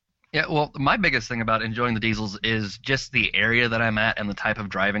 Yeah, well, my biggest thing about enjoying the diesels is just the area that I'm at and the type of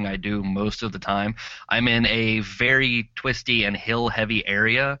driving I do most of the time. I'm in a very twisty and hill-heavy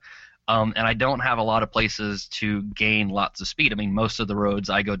area, and I don't have a lot of places to gain lots of speed. I mean, most of the roads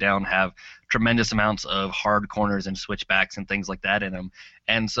I go down have tremendous amounts of hard corners and switchbacks and things like that in them.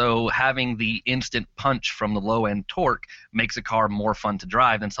 And so having the instant punch from the low-end torque makes a car more fun to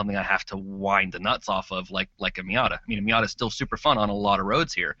drive than something I have to wind the nuts off of like a Miata. I mean, a Miata is still super fun on a lot of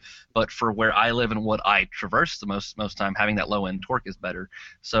roads here, but for where I live and what I traverse the most time, having that low-end torque is better.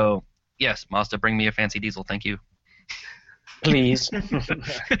 So, yes, Mazda, bring me a fancy diesel. Thank you. Please.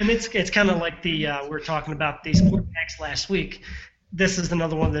 And it's kind of like we were talking about the sport packs last week. This is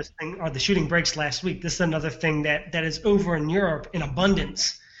another one of those things, or the shooting brakes last week. This is another thing that is over in Europe in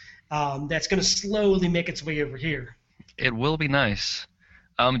abundance. That's going to slowly make its way over here. It will be nice.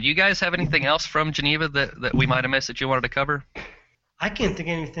 Do you guys have anything else from Geneva that we might have missed that you wanted to cover? I can't think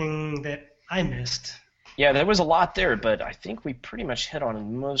of anything that I missed. Yeah, there was a lot there, but I think we pretty much hit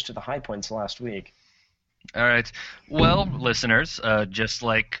on most of the high points last week. All right. Well, listeners, just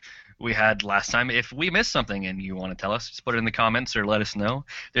like we had last time, if we missed something and you want to tell us, just put it in the comments or let us know.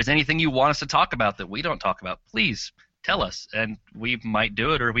 If there's anything you want us to talk about that we don't talk about, please tell us, and we might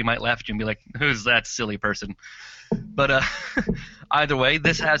do it, or we might laugh at you and be like, who's that silly person? But either way,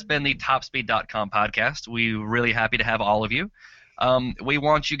 this has been the TopSpeed.com podcast. We're really happy to have all of you. We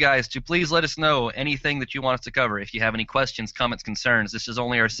want you guys to please let us know anything that you want us to cover. If you have any questions, comments, concerns, this is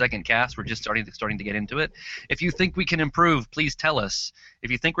only our second cast. We're just starting to get into it. If you think we can improve, please tell us.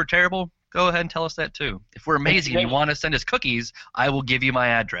 If you think we're terrible, go ahead and tell us that too. If we're amazing and you want to send us cookies, I will give you my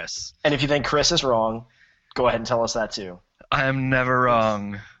address. And if you think Chris is wrong, go ahead and tell us that too. I am never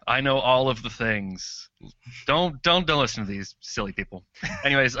wrong. I know all of the things. Don't listen to these silly people.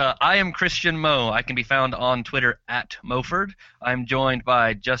 Anyways, I am Christian Moe. I can be found on Twitter at Moford. I'm joined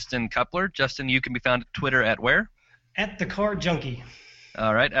by Justin Coupler. Justin, you can be found at Twitter at where? At the Car Junkie.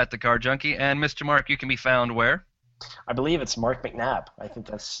 All right, at the Car Junkie. And Mr. Mark, you can be found where? I believe it's Mark McNabb. I think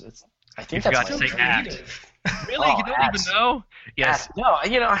that's You've got to say at. Really? Oh, you don't even know? Yes. No,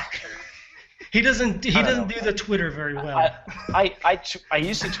 He doesn't do the Twitter very well. I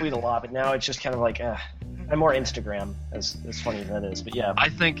used to tweet a lot, but now it's just kind of like I'm more Instagram, as funny as that is. But yeah. I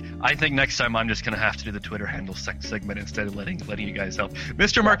think next time I'm just gonna have to do the Twitter handle segment instead of letting you guys help.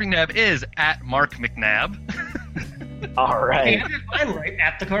 Mr. Mark McNabb is at Mark McNabb. All right. I'm right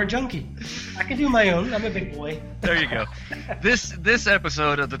at the Car Junkie. I can do my own. I'm a big boy. There you go. This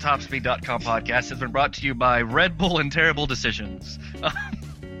episode of the TopSpeed.com podcast has been brought to you by Red Bull and Terrible Decisions.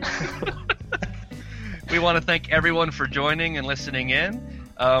 We want to thank everyone for joining and listening in.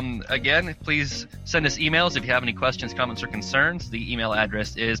 Again, please send us emails if you have any questions, comments, or concerns. The email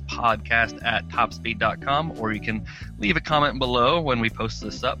address is podcast@topspeed.com, or you can leave a comment below when we post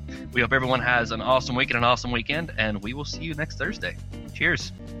this up. We hope everyone has an awesome week and an awesome weekend, and we will see you next Thursday.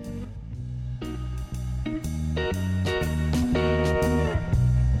 Cheers.